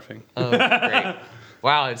are barfing. Oh, great.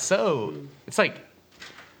 Wow, it's like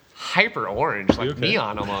hyper orange, like okay?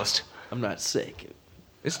 neon almost. I'm not sick.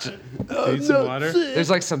 It's just, Need some water? there's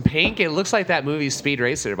like some pink. It looks like that movie Speed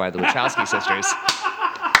Racer by the Wachowski sisters.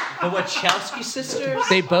 The Wachowski sisters?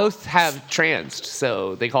 They both have transed,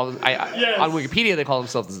 so they call them. Yes. On Wikipedia, they call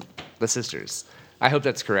themselves the sisters. I hope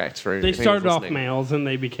that's correct for. They anyone started off listening. males and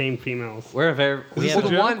they became females. We're very. We Is have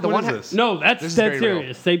this a the one- joke? the What one is ha- this? No, that's This is dead very real.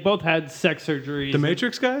 serious. They both had sex surgeries. The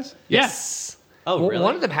Matrix guys? Yes. Oh, Well, really?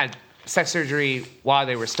 one of them had sex surgery while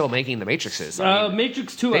they were still making the Matrixes. I mean,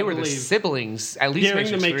 Matrix 2, they I were the believe. siblings, at least During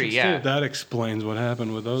the Matrix 3, Matrix yeah. 2. That explains what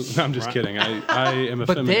happened with those. No, I'm just kidding. I am a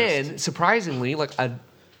But feminist. then, surprisingly,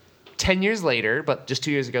 10 years later, but just 2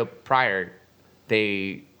 years ago prior,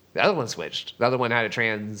 the other one switched. The other one had a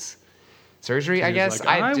trans surgery, I He was guess.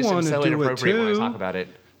 like, I "I just am wanna so do it inappropriate when I too." talk about it.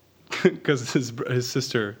 Because his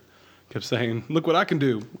sister kept saying, "Look what I can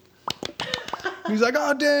do." He's like,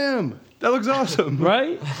 "Oh damn, that looks awesome!"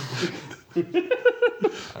 Right?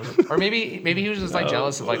 Or maybe he was just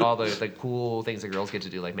jealous of all the cool things that girls get to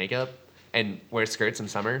do, like makeup and wear skirts in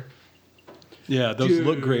summer. Yeah, those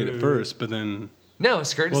look great at first, but then No,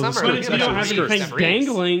 skirt in Well, the summer. But skirts if you don't have Skirts. anything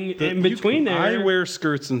dangling in you between can- there. I wear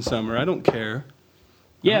skirts in summer. I don't care.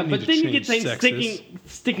 Yeah, don't but need to then you get change things sexes.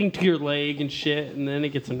 sticking to your leg and shit, and then it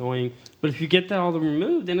gets annoying. But if you get that all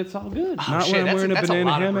removed, then it's all good. Oh, Not shit, when I'm wearing a that's banana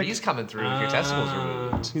a lot hammock. of breeze coming through if your testicles are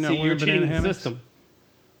removed. You know, See, wearing you're banana cheating the hammocks? system.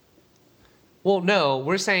 Well, no,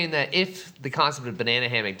 we're saying that if the concept of banana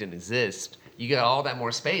hammock didn't exist, you get all that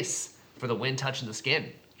more space for the wind touching the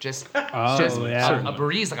skin. Just yeah. a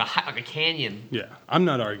breeze, like a canyon. Yeah, I'm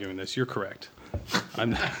not arguing this. You're correct. I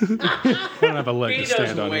don't have a leg to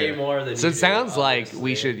stand on here. more than So it sounds like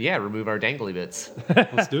we should, remove our dangly bits.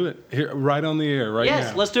 Let's do it here, right on the air, right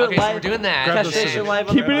Yes, now. let's do it Okay, so live. we're doing that. Grab Catch those Station scissors. live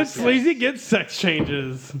on Keeping the it sleazy gets sex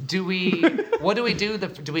changes. Do we? What do we do?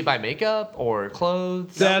 Do we buy makeup or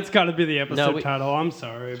clothes? That's got to be the episode we- title. I'm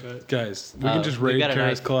sorry, but Guys, we can just we've raid got a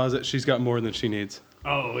Kara's knife. closet. She's got more than she needs.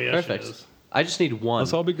 oh yeah, Perfect. she is. I just need one.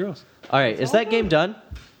 Let's all be girls. All right, is that game done?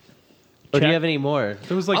 Or do you Check. have any more?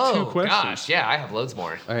 There was like oh two questions. gosh, yeah, I have loads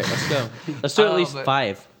more. All right, let's go. Let's do at least but-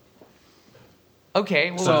 5.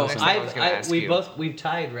 Okay, well, So next thing I was gonna ask you. we've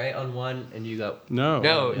tied right on one, and you got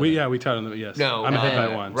No. We tied on the yes. No, I'm ahead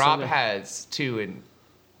by uh, one. Rob So- has 2 and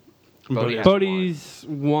Bodie, has Bodie's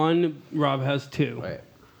 1, Rob has 2. right.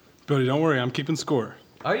 Bodie, don't worry, I'm keeping score.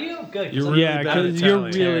 Are you good? You're 'Cause really Yeah, bad at because you're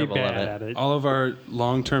tallying. really Terrible bad at at it. All of our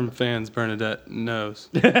long-term fans, Bernadette knows.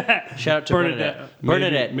 shout out to Bernadette. Bernadette.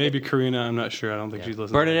 Bernadette, maybe Karina. I'm not sure. I don't think she's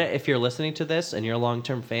listening. Bernadette, if you're listening to this and you're a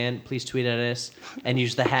long-term fan, please tweet at us and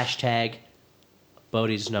use the hashtag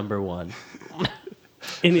Bodie's number 1.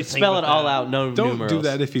 Anything Spell but it all that. out, no Don't numerals. do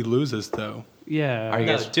that if he loses, though. Yeah. Are you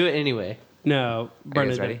No, guys- do it anyway. No,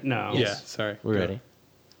 Bernadette. ready? No. Yeah, sorry. We're Go. ready.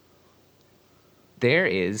 There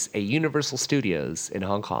is a Universal Studios in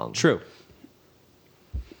Hong Kong. True.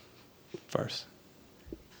 Farce.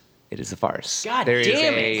 It is a farce. God There is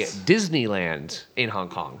damn a it. Disneyland in Hong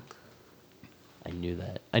Kong. I knew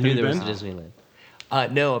that. I knew you there was a been?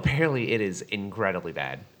 Disneyland. No, apparently it is incredibly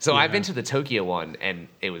bad. So I've Yeah. been to the Tokyo one, and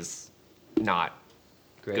it was not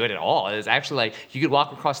Great. good at all. It was actually you could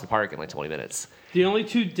walk across the park in 20 minutes. The only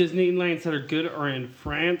 2 Disneylands that are good are in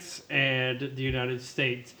France and the United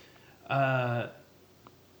States.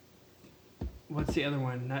 What's the other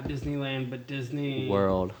one? Not Disneyland, but Disney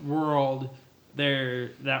World. World.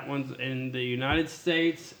 That one's in the United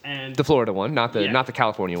States and The Florida one, not the Yeah. not the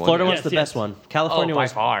California one. Florida Yeah. one's Yes, the yes. best one. Oh, California by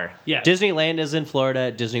was far. yeah. Disneyland is in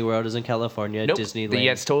Florida. Disney World is in California. Nope. Disneyland.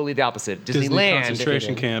 Yeah, it's totally the opposite. Disney Disneyland.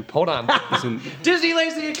 concentration camp. Hold on. Isn't,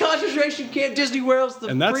 Disneyland's the concentration camp. Disney World's the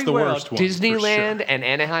and that's free the world. worst one. for Disneyland sure. and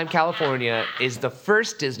Anaheim, California is the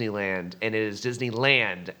first Disneyland, and it is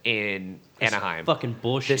Disneyland in Anaheim. Fucking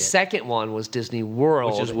bullshit. The second one was Disney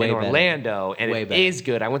World Which is way in better. Orlando, and Way it better. is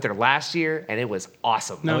good. I went there last year, and it was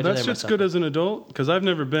awesome. No, went to that's there just myself. good as an adult because I've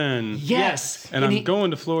never been. Yes, And I'm he- going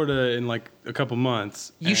to Florida in like a couple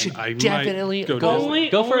months. You and should I might definitely go. go. To Only,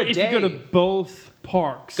 Go for only a if you go to day. both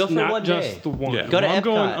parks. Go for not one just day. the one. yeah, Go to I'm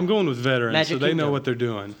going. Epcot. I'm going with veterans, Magic so they know Kingdom. what they're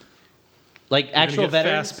doing. Like They're gonna actual get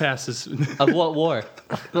veterans fast passes. of what war?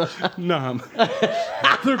 Nom.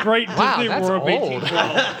 The Great Wow, Disney that's World old.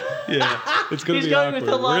 1812. Yeah, it's going He's to be going with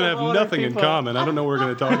awkward. a We're lot going to of have older nothing in people. common. I don't know what we're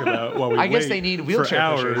going to talk about while we I guess wait they need for wheelchair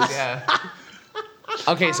hours. pushers. Yeah.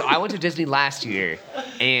 Okay, so I went to Disney last year,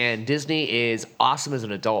 and Disney is awesome as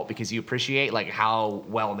an adult because you appreciate like how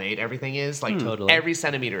well made everything is. Like Totally. every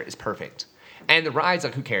centimeter is perfect, and the rides,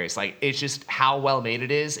 like who cares? Like it's just how well made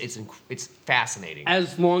it is. It's fascinating.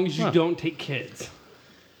 As long as you Huh. don't take kids.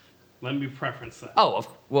 Let me preference that. Oh,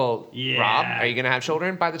 well, Yeah. Rob, are you gonna have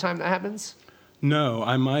children by the time that happens? No,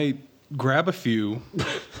 I might grab a few while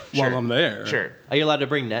Sure. I'm there. Sure. Are you allowed to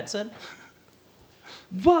bring nets in?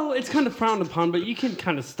 Well, it's kind of frowned upon, but you can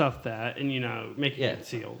kind of stuff that and, make Yeah. it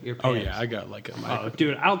concealed. Your Oh pants. yeah, I got like a Oh,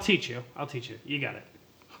 dude, I'll teach you. You got it.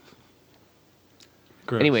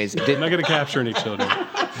 Gross. Anyways, I'm not going to capture any children.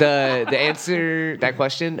 The answer that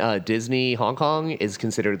question, Disney Hong Kong is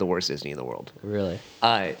considered the worst Disney in the world. Really?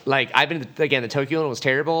 Like I've been again, the Tokyo one was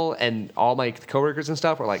terrible, and all my coworkers and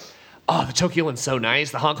stuff were like, "Oh, the Tokyo one's so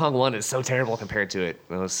nice. The Hong Kong one is so terrible compared to it."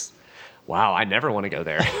 And I was, wow, I never want to go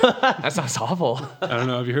there. That sounds awful. I don't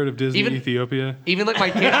know. Have you heard of Disney Even- Ethiopia? Even like my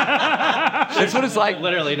kid, that's what it's like.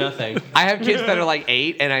 Literally nothing. I have kids that are like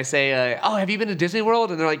 8, and I say, "Oh, have you been to Disney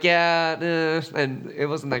World?" And they're like, "Yeah," and it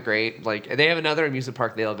wasn't that great. Like they have another amusement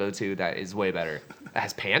park they'll go to that is way better. It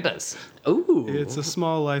has pandas. Ooh. It's a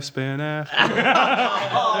small lifespan after.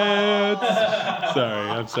 Sorry,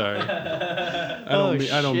 I'm sorry.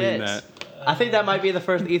 I don't mean that. I think that might be the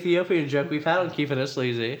first Ethiopian joke we've had on Keeping It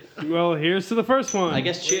Sleazy. Well, here's to the first one. I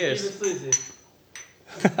guess cheers.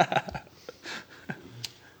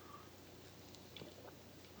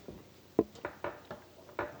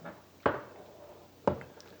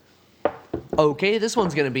 Okay, this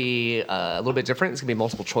one's gonna be a little bit different. It's gonna be a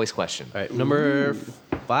multiple choice question. All right, number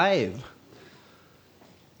 5.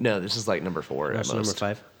 No, this is like number 4 That's at number most.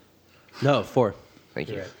 5. No, 4. Thank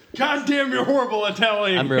you. God damn, you're horrible at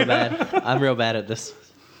telling. I'm real bad. I'm real bad at this.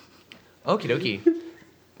 Okie dokie.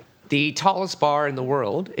 The tallest bar in the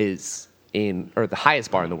world is or the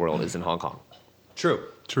highest bar in the world is in Hong Kong. True.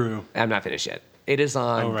 True. I'm not finished yet. It is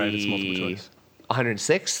on Oh, right, it's multiple the choice.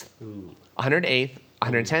 106th, 108th,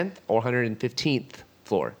 110th, or 115th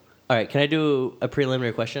floor. All right, can I do a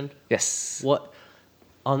preliminary question? Yes. What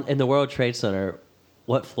in the World Trade Center,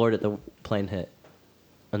 what floor did the plane hit?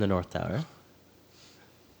 On the North Tower.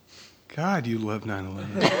 God, you love 9/11.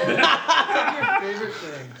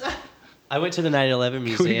 I went to the 9/11 we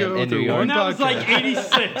museum go in New through York. And that was like podcast.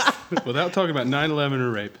 86. Without talking about 9/11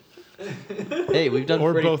 or rape, Hey, we've done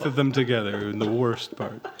or pretty both of them together, in the worst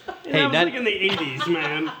part. And Hey, that was that- like in the 80s,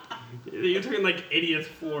 man. You're talking like 80th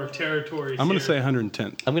floor territory. I'm going to say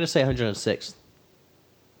 110th. I'm gonna say 106th.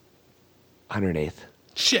 108th.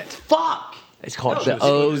 Shit. Fuck! It's called the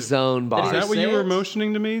Ozone Bar. Is that what say you were it?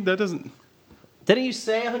 motioning to me? That doesn't. Didn't you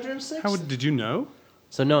say 106? How did you know?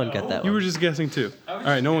 So no one got that You one. were just guessing too. All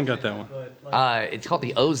right, no one got that one. It's called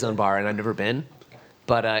the Ozone Bar, and I've never been.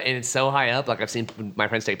 But and it's so high up. Like I've seen my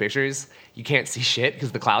friends take pictures. You can't see shit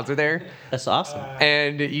because the clouds are there, That's awesome.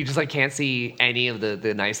 and you just like can't see any of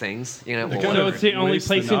the nice things. You know. They Well, kind So of it's the only waste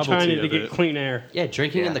the place in novelty China to of get it. clean air. Yeah,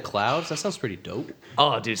 drinking Yeah. in the clouds. That sounds pretty dope.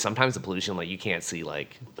 oh, dude. Sometimes the pollution, like you can't see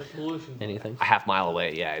like Anything? a half mile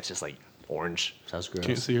away. Yeah, it's just like orange. Sounds gross.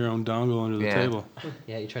 Can't see your own dongle under the Yeah. table.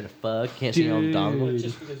 Yeah, you're trying to fuck. Can't see your own dongle.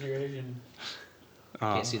 Just because you're Asian.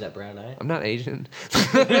 Can't see that brown eye. I'm not Asian.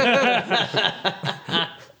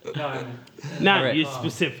 Not Alright. you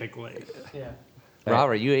specifically. Rob,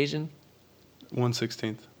 are you Asian?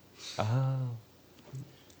 1/16th.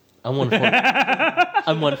 I'm 140.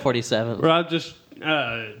 I'm 147. Rob just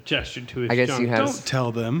gestured to his I guess junk. you have- Don't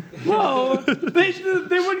tell them. Well, they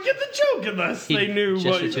wouldn't get the joke unless He they knew what.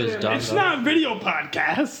 gestured to his dog, It's though. not video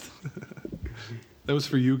podcast. That was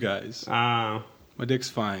for you guys. My dick's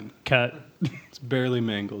fine. Cut. It's barely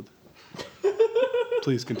mangled.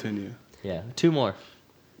 Please continue. Yeah, 2 more.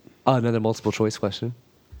 Another multiple choice question.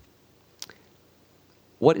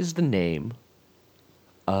 What is the name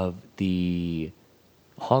of the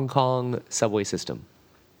Hong Kong subway system?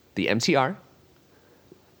 The MTR,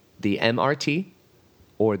 the MRT,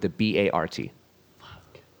 or the BART?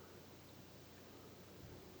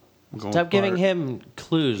 I'm going Stop giving Bart. him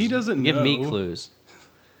clues. He doesn't give me know. clues.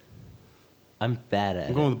 I'm bad at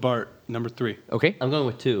I'm it. going with Bart, number 3. Okay. I'm going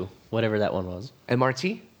with 2, whatever that one was.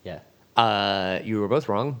 MRT? Yeah. You were both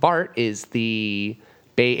wrong. BART is the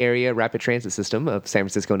Bay Area Rapid Transit System of San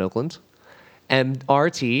Francisco and Oakland.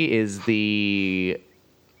 MRT is the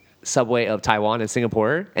subway of Taiwan and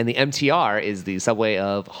Singapore. And the MTR is the subway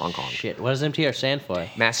of Hong Kong. Shit. What does MTR stand for?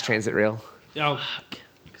 Mass Transit Rail. Oh,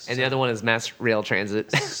 And the other one is Mass Rail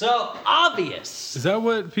Transit. So obvious. Is that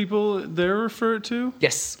what people there refer to?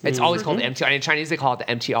 Yes. It's always called the MTR. And in Chinese, they call it the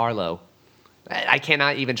MTR low. I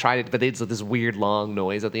cannot even try it, but it's this weird long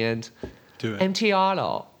noise at the end. Do it. MTR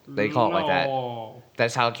low. They call it like that. no.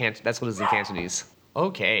 That's how that's what it is in Cantonese.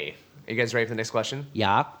 Okay. Are you guys ready for the next question?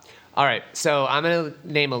 Yeah. All right. So I'm going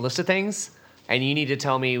to name a list of things, and you need to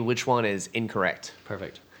tell me which one is incorrect.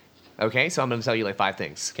 Perfect. Okay? So I'm going to tell you like 5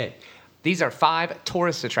 things. Okay. These are 5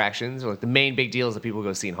 tourist attractions, or like the main big deals that people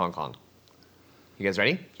go see in Hong Kong. You guys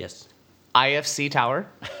ready? Yes. IFC Tower,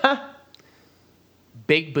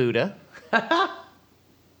 Big Buddha, the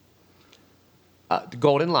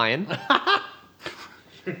Golden Lion,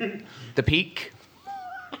 the Peak,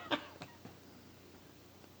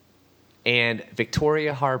 and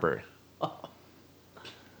Victoria Harbor.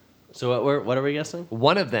 So what are we guessing?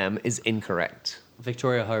 One of them is incorrect.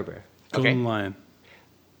 Victoria Harbor. Golden Okay. Lion.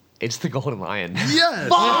 It's the Golden Lion. Yes!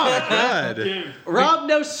 God. Rob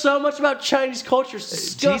knows so much about Chinese culture. It's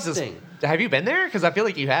disgusting. Jesus. Have you been there? Because I feel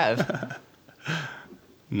like you have.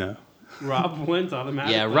 No. Rob wins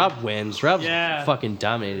automatically. Yeah, Rob wins. Rob Yeah. fucking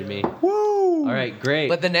dominated me. Woo! All right, great.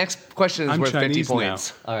 But the next question is I'm worth 50 Chinese now.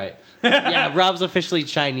 points. All right. Yeah, Rob's officially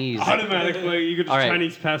Chinese. Automatically, you get a All right.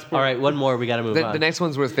 Chinese passport. All right, one more. We got to move on. The next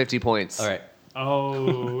one's worth 50 points. All right.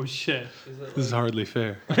 Oh shit! This is hardly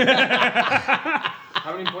fair.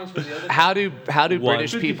 How many points was the other? How do One.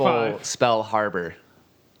 British people 55. spell harbor?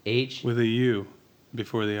 H. With a U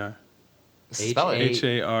before the R. Spell it. H-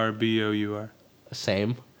 H-A-R-B-O-U-R.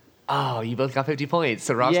 Same. Oh, you both got 50 points.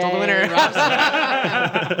 So Rob's still the winner.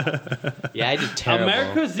 Yeah, I did terrible.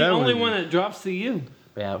 America's the That only one- one that drops the U.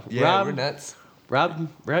 Yeah, Yeah, we're Rob. nuts. Rob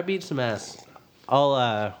beat some ass.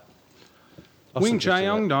 I'll Wing submit to Chai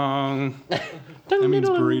it. Dong. That means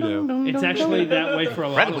burrito. It's actually that way for a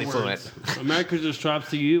lot Incredibly of words. America just drops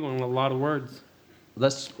the U on a lot of words.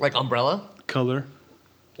 Let's. Like umbrella? Color.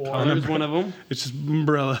 Water is one of them. It's just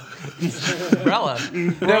umbrella. Umbrella.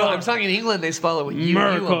 No, I'm talking in England, they spell it with U,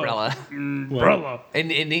 America. umbrella. Umbrella. In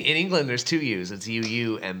England, there's 2 U's. It's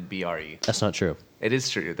U-U-M-B-R-E. That's not true. It is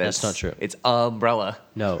true. That's not true. It's umbrella.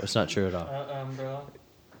 No, it's not true at all. Umbrella.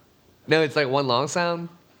 No, it's like one long sound.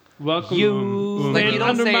 Welcome. You- Like you don't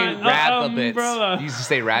under say my rabbits. umbrella. You used to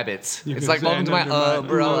say rabbits. You It's can like say welcome to my under my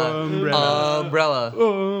umbrella. umbrella.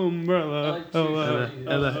 Umbrella. Umbrella.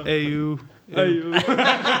 Ella, A-U.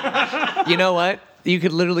 You know what? You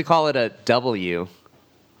could literally call it a W.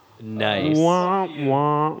 Nice. Wah,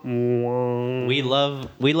 wah, wah. We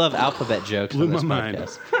love alphabet jokes Blew on this my mind.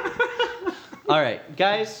 podcast. All right,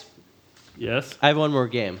 guys. Yes. I have one more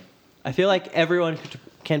game. I feel like everyone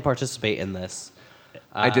can participate in this.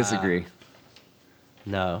 I disagree.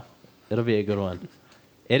 No, it'll be a good one.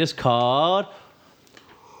 It is called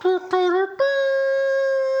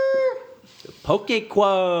Poke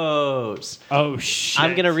Quotes. Oh shit.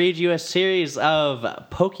 I'm gonna read you a series of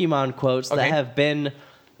Pokemon quotes Okay. that have been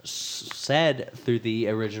said through the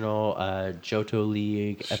original Johto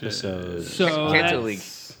League episodes. So Kanto that's- League.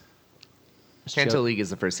 Kanto League is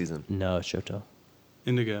the first season. No, it's Johto.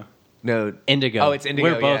 Indigo. No. Indigo. Oh, it's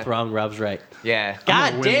Indigo, We're both yeah. wrong. Rob's right. Yeah.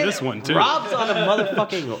 God win damn this it. one, too. Rob's on a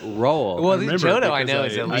motherfucking roll. Well, the remember Johto I because know I-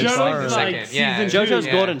 is at I least borrowed Johto's it. like second. Yeah. season JoJo's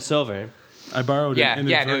Yeah. gold and silver. I borrowed Yeah, it and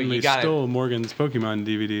yeah, no, inadvertently you got it. stole Morgan's Pokemon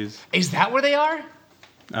DVDs. Is that where they are?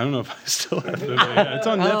 I don't know if I still have them. Yeah, it's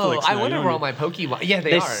on Netflix. Oh, I now. wonder You where don't all my Pokemon. Yeah,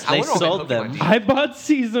 they They are. s- I they wonder where all my sold them. Pokemon I bought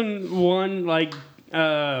season 1 like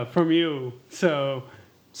from you. So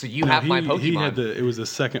So you No, have my Pokemon. He had the. It was the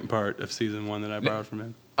second part of season 1 that I borrowed from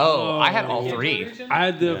him. Oh, I had all Oh. 3. I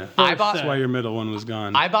had the Yeah. first I bought- That's why your middle one was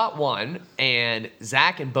gone. I bought one, and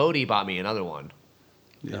Zach and Bodie bought me another one.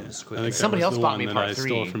 yeah. was quick. I think that Somebody was else the bought one me that part I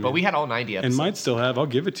stole 3, from but you. we had all 90 episodes. And might still have. I'll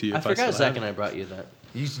give it to you. I if forgot still Zach have and it. I brought you that.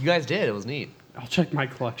 You guys did. It was neat. I'll check my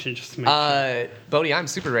collection just to make sure. Bodie, I'm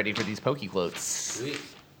super ready for these Poke quotes. Sweet.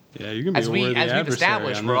 Yeah, you can be As a we've worthy adversary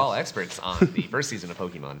established, on we're this. all experts on the first season of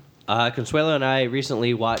Pokemon. Consuelo and I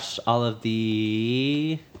recently watched all of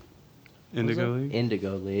the Indigo League.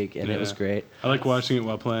 Indigo League, and it was Yeah. great. I like watching it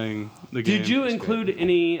while playing the game. Did you It's include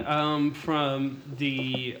any from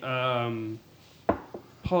the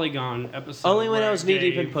Polygon episode? Only when where I was it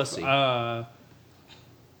knee-deep in gave, pussy. All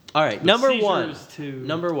right, the number one. seizures to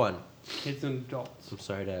Number one. kids and adults. I'm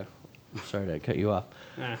sorry to cut you off.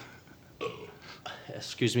 Eh.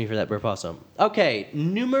 Excuse me for that burp also. Okay,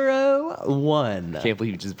 numero one. Can't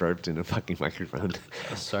believe you just burped in a fucking microphone.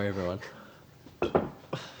 Sorry, everyone. Ooh,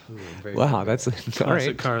 I'm very Wow, that's all Classic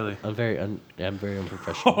right. Carly. I'm very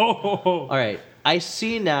unprofessional. Oh, All right, I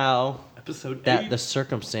see now episode that 8. the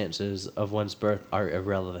circumstances of one's birth are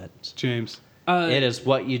irrelevant. James. It is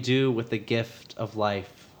what you do with the gift of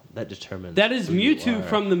life that determines. That is who you Mewtwo are.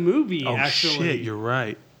 from the movie. Oh actually, shit, you're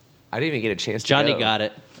right. I didn't even get a chance to Johnny go. got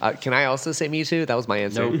it. Can I also say me too? That was my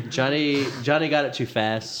answer. No, Johnny got it too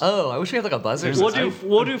fast. Oh, I wish we had like a buzzer.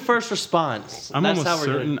 We'll do first response. I'm That's almost how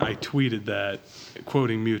we're certain doing. I tweeted that,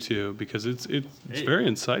 quoting Mewtwo, because it's very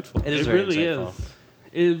insightful. It is It very really insightful. is.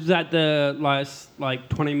 It was at the last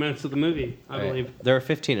 20 minutes of the movie, I All right. believe. There are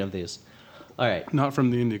 15 of these. All right. Not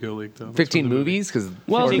from the Indigo League though. That's 15 from the movie. movies? Because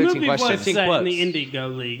Well, the 15 movie was questions. set in quotes. the Indigo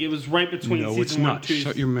League. It was right between No, it's season 1 not. and 2.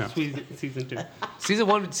 Shut your mouth. Season 2. Season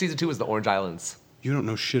 1, Season 2 was the Orange Islands. You don't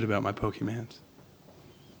know shit about my Pokemans.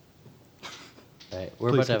 All right. We're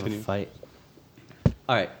Please about to have continue. a fight.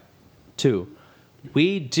 All right. 2.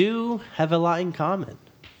 We do have a lot in common.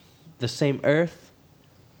 The same earth,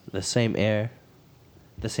 the same air,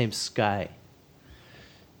 the same sky.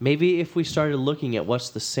 Maybe if we started looking at what's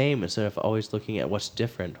the same instead of always looking at what's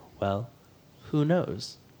different, well, who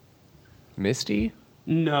knows? Misty?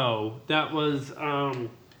 No, that was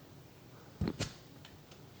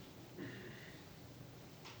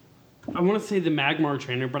I want to say the Magmar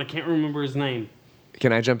trainer, but I can't remember his name.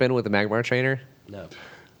 Can I jump in with the Magmar trainer? No.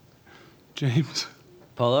 James.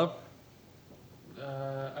 Polo?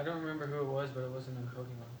 I don't remember who it was, but it wasn't in Pokemon.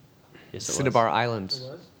 Yes, it Cinnabar It Island. was?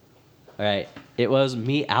 All right. It was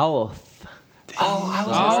Meowth. Oh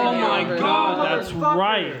my god, that's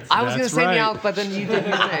right. I was going to That's say right. Meowth, but then you did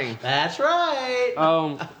your thing. That's right.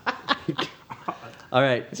 Um, All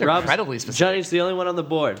right. These are incredibly specific. Johnny's the only one on the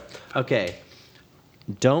board. Okay.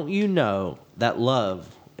 Don't you know that love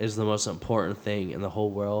is the most important thing in the whole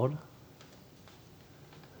world?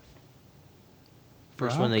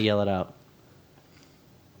 First one, Brock? they yell it out.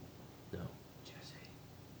 No.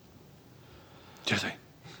 Jesse,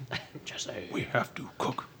 Jesse. we have to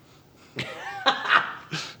cook.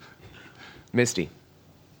 Misty.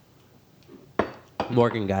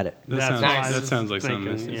 Morgan got it. That That's sounds, what I that was sounds like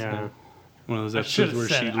thinking, something. yeah. One of those I should've episodes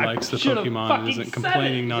where said she it. I likes the should've Pokemon and fucking isn't said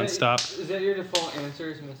complaining it. nonstop. Is that your default answer,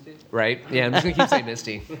 is Misty? Right? Yeah, I'm just going to keep saying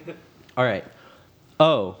Misty. All right.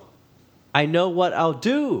 Oh, I know what I'll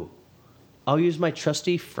do. I'll use my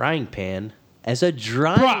trusty frying pan as a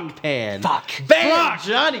drying Brock. pan. Fuck. Bam! Brock.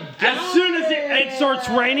 Johnny. as soon as it starts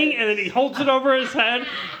raining, and then he holds it over his head,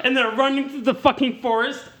 and they're running through the fucking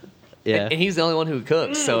forest. Yeah. And he's the only one who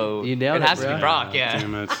cooks, so You nailed it it, has to bro. be Brock, yeah.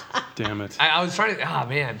 Damn it. Damn it. I was trying to. Oh,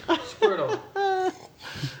 man. Squirtle.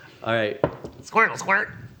 All right. Squirtle, squirt.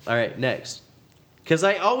 All right. Next. Because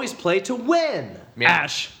I always play to win. Meow.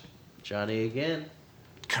 Ash. Johnny again.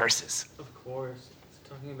 Curses. Of course. It's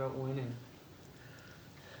talking about winning.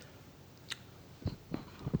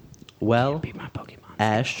 Well, Be my Pokemon.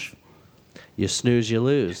 Ash, you snooze, you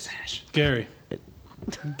lose. Gary.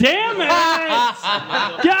 Damn it!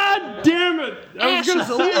 God damn it! I was gonna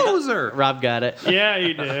say. loser. Rob got it. Yeah,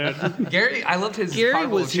 he did. Gary, I loved his Gary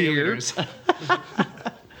carnival was here. cheerleaders.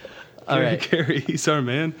 All right. Gary, he's our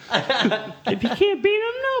man. If you can't beat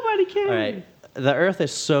him, nobody can. All right. The earth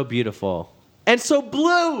is so beautiful and so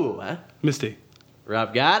blue. Misty.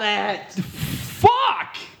 Rob got it.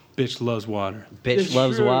 Fuck! Bitch loves water. Bitch It's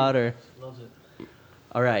loves true. water. Loves it.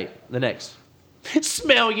 All right. The next.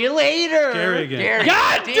 Smell you later. Gary again. Gary.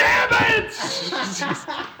 God damn it!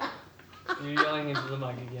 You're yelling into the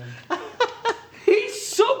mic again. He's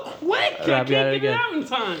so quick! I Rob can't got it get it again. out in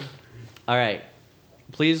time. All right.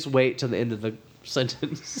 Please wait till the end of the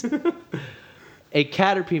sentence. A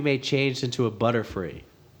Caterpie may change into a Butterfree,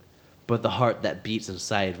 but the heart that beats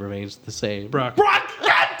inside remains the same. Brock. Brock,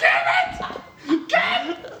 God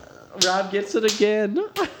damn it! Rob gets it again.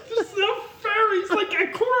 It's not fair. He's like a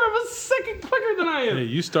quarter of a second quicker than I am. Hey,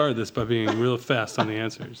 you started this by being real fast on the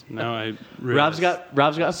answers. Now I realize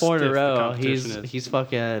Rob's got 4 in a stiff the row. competition is. He's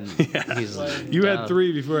fucking. He's You down. had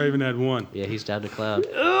 3 before I even had 1. Yeah, he's down to clown.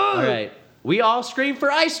 All right. We all scream for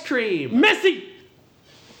ice cream. Missy!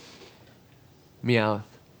 Meow.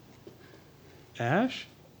 Ash?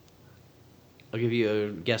 I'll give you a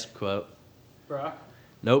guest quote. Brock.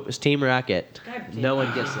 Nope, it's Team Rocket. God damn No it,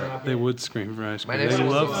 one gets it. Rocket. They would scream for ice My cream. next They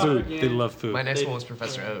one love was- food. They love food. My next one was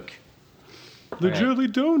Professor Oak. The Alright. jelly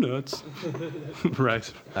donuts.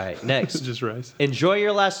 Rice. All right, next. Just rice. Enjoy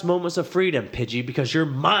your last moments of freedom, Pidgey, because you're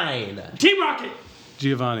mine. Team Rocket.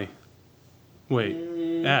 Giovanni.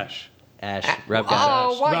 Wait. Ash. Ash, Rob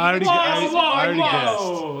got Oh, why? I already- you- I already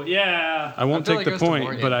whoa. Yeah. I won't I feel take like the it goes to point,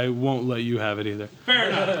 Morgan. but I won't let you have it either. Fair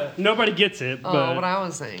enough. Nobody gets it, but Oh, what I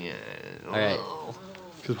was saying. All right.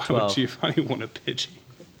 Because why 12. would Giovanni want a Pidgey?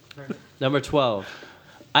 it. Number 12.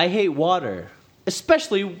 I hate water,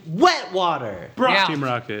 especially wet water. Yeah. Team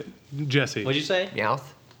Rocket. Jesse. What'd you say? Meowth.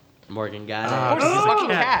 Morgan got Of it. course, he's a fucking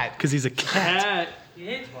cat. Because he's a cat. cat. He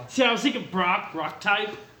hates water. See, I was thinking Brock, rock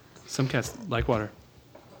type. Some cats like water.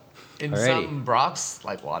 And Alrighty. some Brock's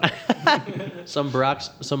like water. Some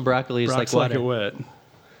broccoli is like Brock's like water. it wet.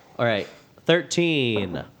 All right.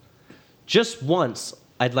 13. Just once,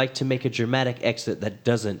 I'd like to make a dramatic exit that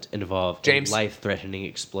doesn't involve James. a life-threatening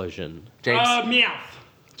explosion. James. Meowth.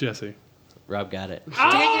 Jesse. Rob got it.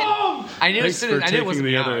 Oh! I knew Thanks it for was, I knew it was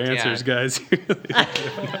taking the other Meowth, yeah. answers, guys.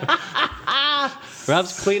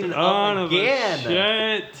 Rob's cleaning Son up of a again.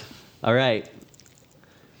 shit. All right.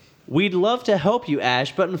 We'd love to help you,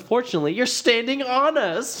 Ash, but unfortunately, you're standing on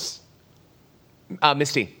us.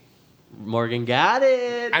 Misty. Morgan got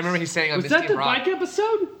it. I remember he's standing on Was Misty that the and Brock. bike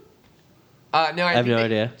episode? No, I have think no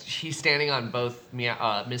idea. He's standing on both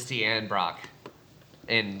Misty and Brock.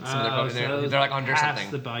 And some of their Oh, quotes, so they're, it was they're like under past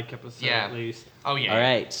something. the bike episode, Yeah. at least. Oh yeah. All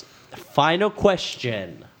right. Final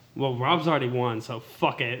question. Well, Rob's already won, so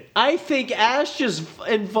fuck it. I think Ash just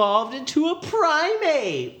evolved into a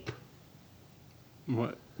primate.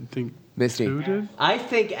 What? You think Misty. who did? I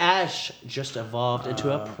think Ash just evolved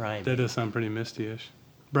into a primate. That does sound pretty misty-ish.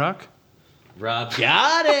 Brock? Rob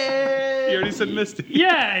got You it. already said misty.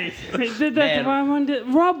 Yeah, he did that.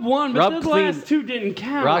 Man. Rob won, but Rob the cleaned- last two didn't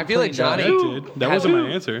count. Rob I feel like cleaned up. Johnny- That did. That wasn't my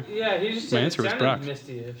answer. Yeah, he just My said answer it was sounded Brock.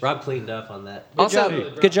 misty-ish. Rob cleaned up on that.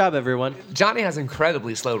 Also, Good job, everyone. Johnny has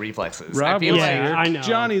incredibly slow reflexes. I Rob feel was like here. I know.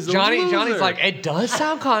 Johnny's a Johnny's loser. like, it does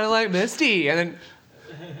sound kind of like Misty, and then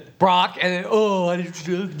Brock, and then I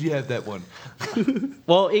didn't have that one.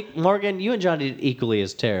 Well, Morgan, you and Johnny did equally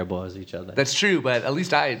as terrible as each other. That's true, but at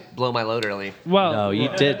least I blow my load early. Well, No, you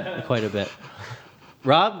did quite a bit.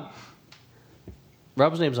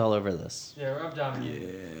 Rob's name's all over this. Yeah, Rob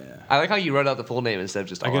dominated. I like how you wrote out the full name instead of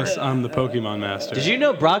just I R. guess I'm the Pokemon master. Did you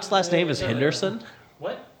know Brock's last name is Henderson?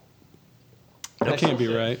 What? That can't be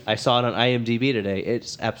right. I saw it on IMDb today.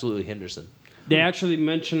 It's absolutely Henderson. they actually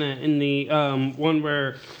mention it in the one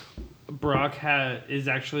where Brock is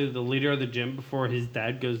actually the leader of the gym before his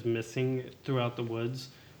dad goes missing throughout the woods.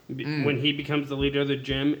 When he becomes the leader of the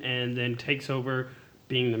gym and then takes over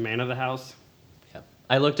being the man of the house. Yeah.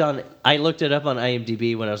 I looked it up on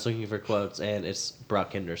IMDb when I was looking for quotes, and it's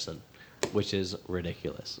Brock Henderson, which is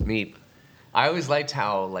ridiculous. Neat. I always liked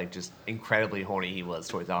how like just incredibly horny he was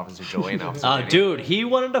towards Officer Joey and Officer Vinny. Dude, he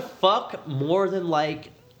wanted to fuck more than like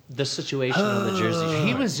the situation on the Jersey Shore.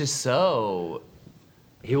 He was just so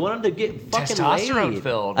He wanted to get fucking Testosterone laid.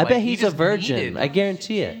 filled. I Like, bet he he's a just virgin. needed- I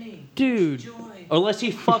guarantee it. Dude. Unless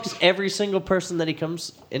he fucks every single person that he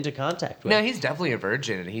comes into contact with. No, he's definitely a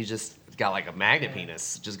virgin, and he's just got like a magnet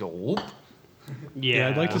penis. Just go whoop. Yeah.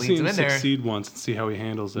 I'd like to leads see him him in there. succeed once and see how he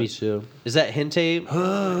handles Me it. too. Is that hentai?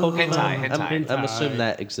 Pokemon? Hentai. I'm assuming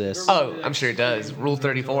that exists. Oh, I'm sure it does. Rule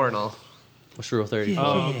 34 and all. What's Rule 30?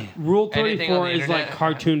 Rule Anything on 34 the is like internet.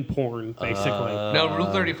 cartoon porn, basically. No, Rule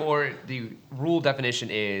 34. The rule definition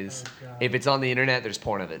is if it's on the internet, there's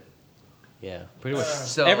porn of it. Yeah, pretty much.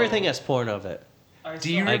 So Everything has porn of it.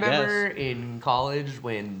 Do you I remember in college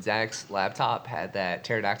when Zach's laptop had that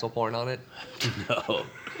pterodactyl porn on it? No.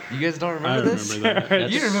 You guys don't I remember this? remember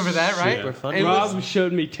that. You remember that, right? super funny. It Rob was,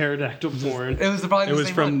 showed me pterodactyl porn. it was probably It the was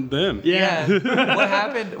same from one. them. Yeah.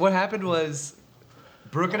 What happened was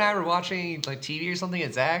Brooke and I were watching like TV or something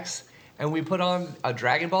at Zach's, and we put on a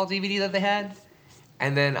Dragon Ball DVD that they had,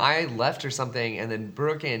 and then I left or something, and then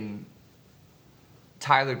Brooke and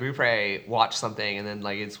Tyler Bupre watched something, and then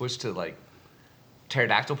like it switched to like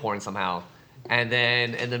pterodactyl porn somehow, and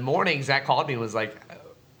then in the morning Zach called me and was like,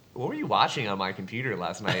 "What were you watching on my computer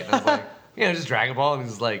last night?" And I was like, just Dragon Ball, and he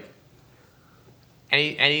was like,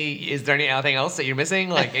 is there anything else that you're missing?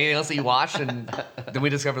 Like anything else that you watched? And then we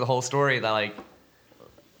discovered the whole story that like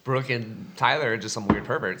Brooke and Tyler are just some weird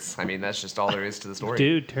perverts. I mean, that's just all there is to the story.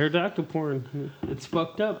 Dude, pterodactyl porn. It's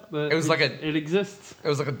fucked up, but It was like a- it exists. It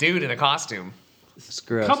was like a dude in a costume. It's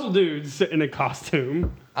gross. couple dudes in a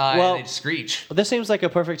costume. Well- and they screech. Well, this seems like a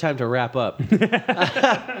perfect time to wrap up.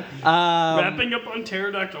 Wrapping up on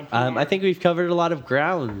pterodactyl. I think we've covered a lot of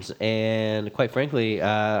grounds, and quite frankly,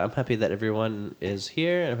 I'm happy that everyone is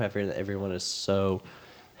here, and I'm happy that everyone is so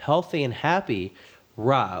healthy and happy.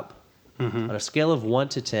 Rob, on a scale of 1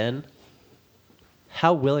 to 10,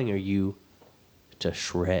 how willing are you to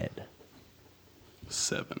shred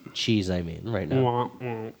 7. cheese? I mean, right now Womp,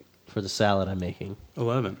 womp. for the salad I'm making.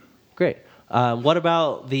 11. Great. What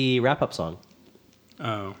about the wrap-up song?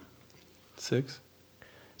 Oh. 6.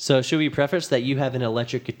 So should we preface that you have an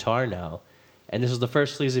electric guitar now, and this is the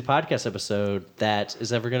first Sleazy Podcast episode that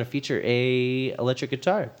is ever going to feature a electric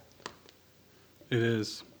guitar? It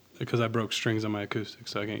is. Because I broke strings on my acoustic,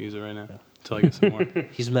 so I can't use it right now. Until I get some more.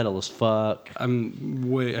 He's metal as fuck.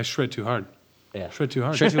 I shred too hard. Yeah. Shred too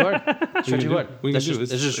hard. Shred too hard. Shred too hard. We can That's do just, it.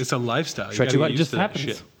 that's just, It's a lifestyle. You Shred gotta too hard. get It used just to that happens.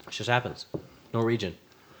 shit. it just happens. Norwegian.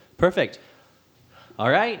 Perfect. All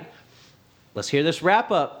right. Let's hear this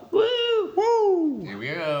wrap up. Woo! Here we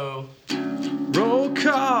go. Roll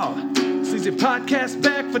call. Sleazy Podcast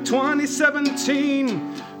back for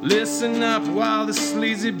 2017. Listen up while the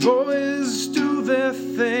sleazy boys do their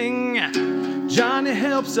thing. Johnny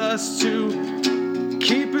helps us to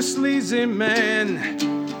keep a sleazy man.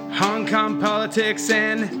 Hong Kong politics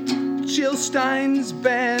and Jill Stein's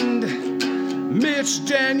band. Mitch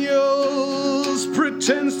Daniels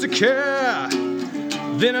pretends to care,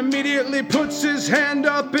 then immediately puts his hand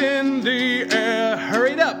up in the air.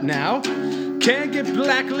 Hurry it up now. Can't get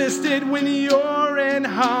blacklisted when you're in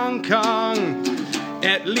Hong Kong.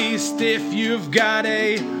 At least if you've got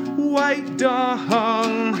a white dong.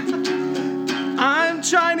 I'm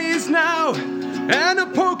Chinese now and a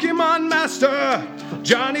Pokemon master.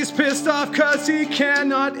 Johnny's pissed off cause he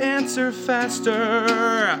cannot answer faster.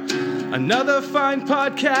 Another fine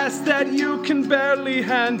podcast that you can barely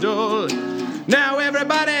handle. Now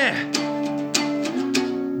everybody,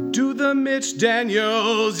 do the Mitch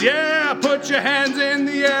Daniels. Yeah, put your hands in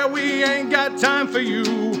the air. We ain't got time for you.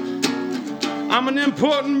 I'm an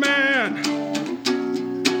important man.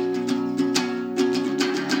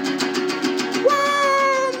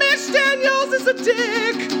 Whoa, Mitch Daniels is a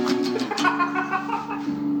dick.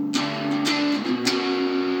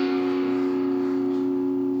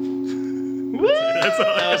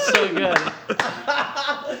 That was so good.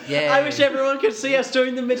 Yeah. I wish everyone could see us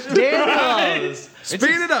doing the Mitch Daniels. Speed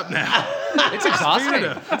it up now. It's exhausting.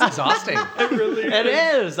 It's exhausting. It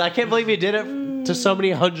is. I can't believe he did it to so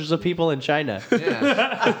many hundreds of people in China.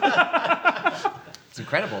 Yeah. It's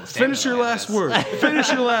incredible. the stamina Finish your that last has. word.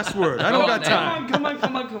 Finish your last word. I don't got time. Come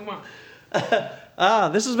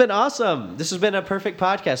on. This has been awesome. This has been a perfect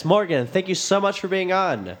podcast. Morgan, thank you so much for being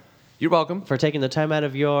on, You're welcome. for taking the time out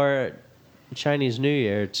of your Chinese New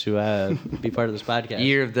Year to be part of this podcast.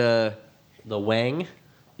 Year of the Wang.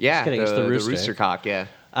 yeah, kidding, the, it's the the rooster. rooster cock. Yeah.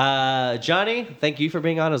 Johnny, thank you for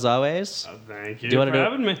being on as always. Thank you, Do you wanna for do-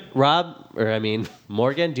 having me.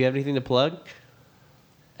 Morgan, do you have anything to plug?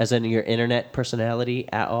 As in your internet personality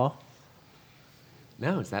at all?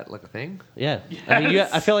 No, is that like a thing? Yeah. I mean,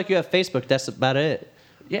 Yes. I feel like you have Facebook. That's about it.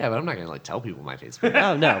 Yeah, but I'm not gonna like tell people my Facebook.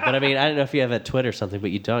 Oh, no. But I mean, I don't know if you have a Twitter or something, but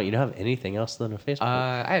you don't. You don't have anything else than a Facebook.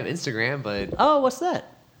 I have Instagram, but Oh, what's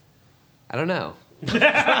that? I don't know. It's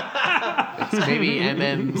maybe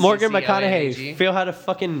MM. Morgan McConaughey. Feel how to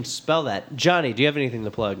fucking spell that. Johnny, do you have anything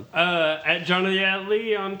to plug? At Johnny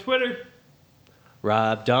Lee on Twitter.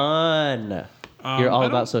 Rob Dunn. You're all I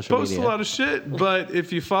about don't social post media. a lot of shit, but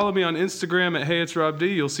if you follow me on Instagram at Hey It's Rob D,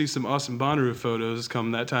 you'll see some awesome Bonnaroo photos come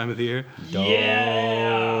that time of the year.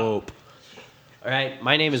 Yeah. Dope. All right,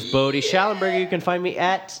 my name is Bodie Schallenberger. You can find me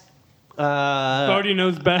at Bodie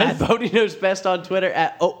knows at best. Bodie Knows Best on Twitter,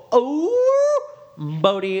 at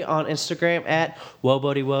Bodie on Instagram, at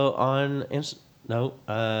WoBodieWo on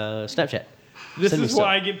Snapchat. This Send me is some.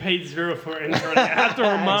 why I get paid 0 for introing. I have to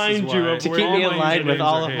remind This is you why. of To where keep me all in my line with usernames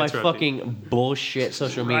all are of my Hey It's Rob D. fucking bullshit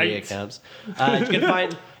social media Right. accounts.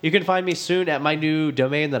 You can find me soon at my new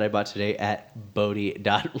domain that I bought today at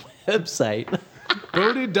Bodie.website.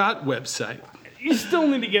 Bodie.website. You still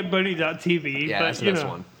need to get Buddy.tv. Yeah, but, that's the you best know.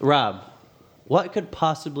 one. Rob, what could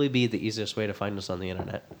possibly be the easiest way to find us on the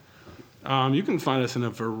internet? You can find us in a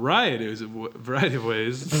variety of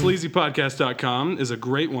ways. Sleazypodcast.com is a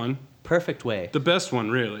great one. Perfect way. The best one,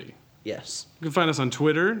 really. Yes. You can find us on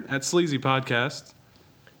Twitter at Sleazy Podcast.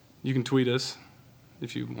 You can tweet us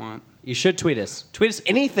if you want. You should tweet us. Tweet us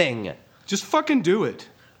anything. Just fucking do it.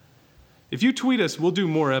 If you tweet us, we'll do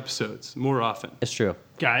more episodes more often. It's true.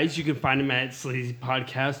 Guys, you can find him at Sleazy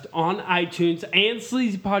Podcast on iTunes and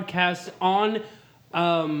Sleazy Podcast on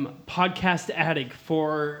Podcast Addict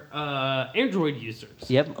for Android users.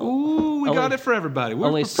 Yep. Ooh, we got it for everybody. We're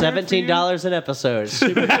Only prepared for you. $17 an episode.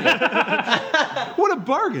 Super cheap. What a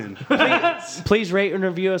bargain. Please rate and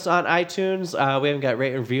review us on iTunes. We haven't got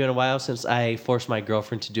rate and review in a while since I forced my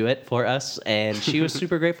girlfriend to do it for us, and she was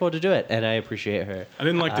super grateful to do it, and I appreciate her. I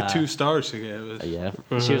didn't like the 2 stars she gave us. Yeah.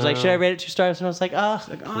 She was like, should I rate it 2 stars? And I was like, I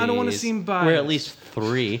don't wanna please. seem We're at biased. least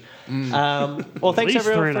 3. Well, thanks least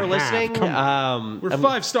everyone for 3.5. listening. We're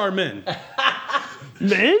 5-star men.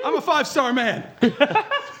 Men? I'm a 5-star man.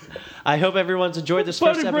 I hope everyone's enjoyed this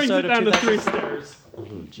first Buddy brings episode it down of to 3 2000. stars.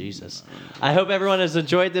 Ooh, Jesus. I hope everyone has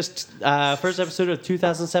enjoyed this first episode of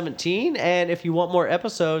 2017. And if you want more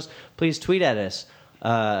episodes, please tweet at us.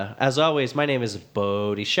 As always, my name is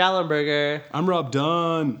Bodie Schallenberger. I'm Rob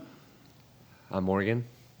Dunn. I'm Morgan.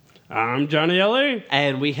 I'm Johnny L.A.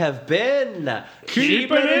 And we have been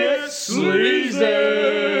Keeping it sleazy.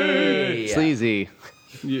 Sleazy.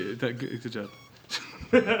 Yeah, good job.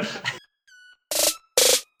 You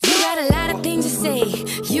got a lot of things to say.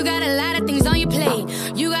 You got a lot of things on your plate.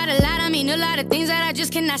 You got a lot of things that I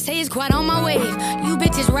just cannot say is quite on my wave. You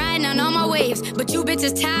bitches riding on all my waves, but you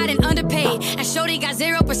bitches tired and underpaid. And Shorty got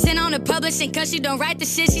 0% on the publishing, cause she don't write the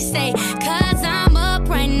shit she say. Cause I'm up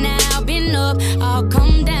right now, been up, I'll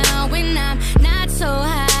come down when I'm not so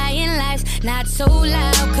high in life, not so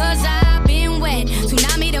loud. Cause I've been wet,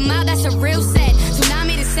 tsunami the mouth, that's a real sad.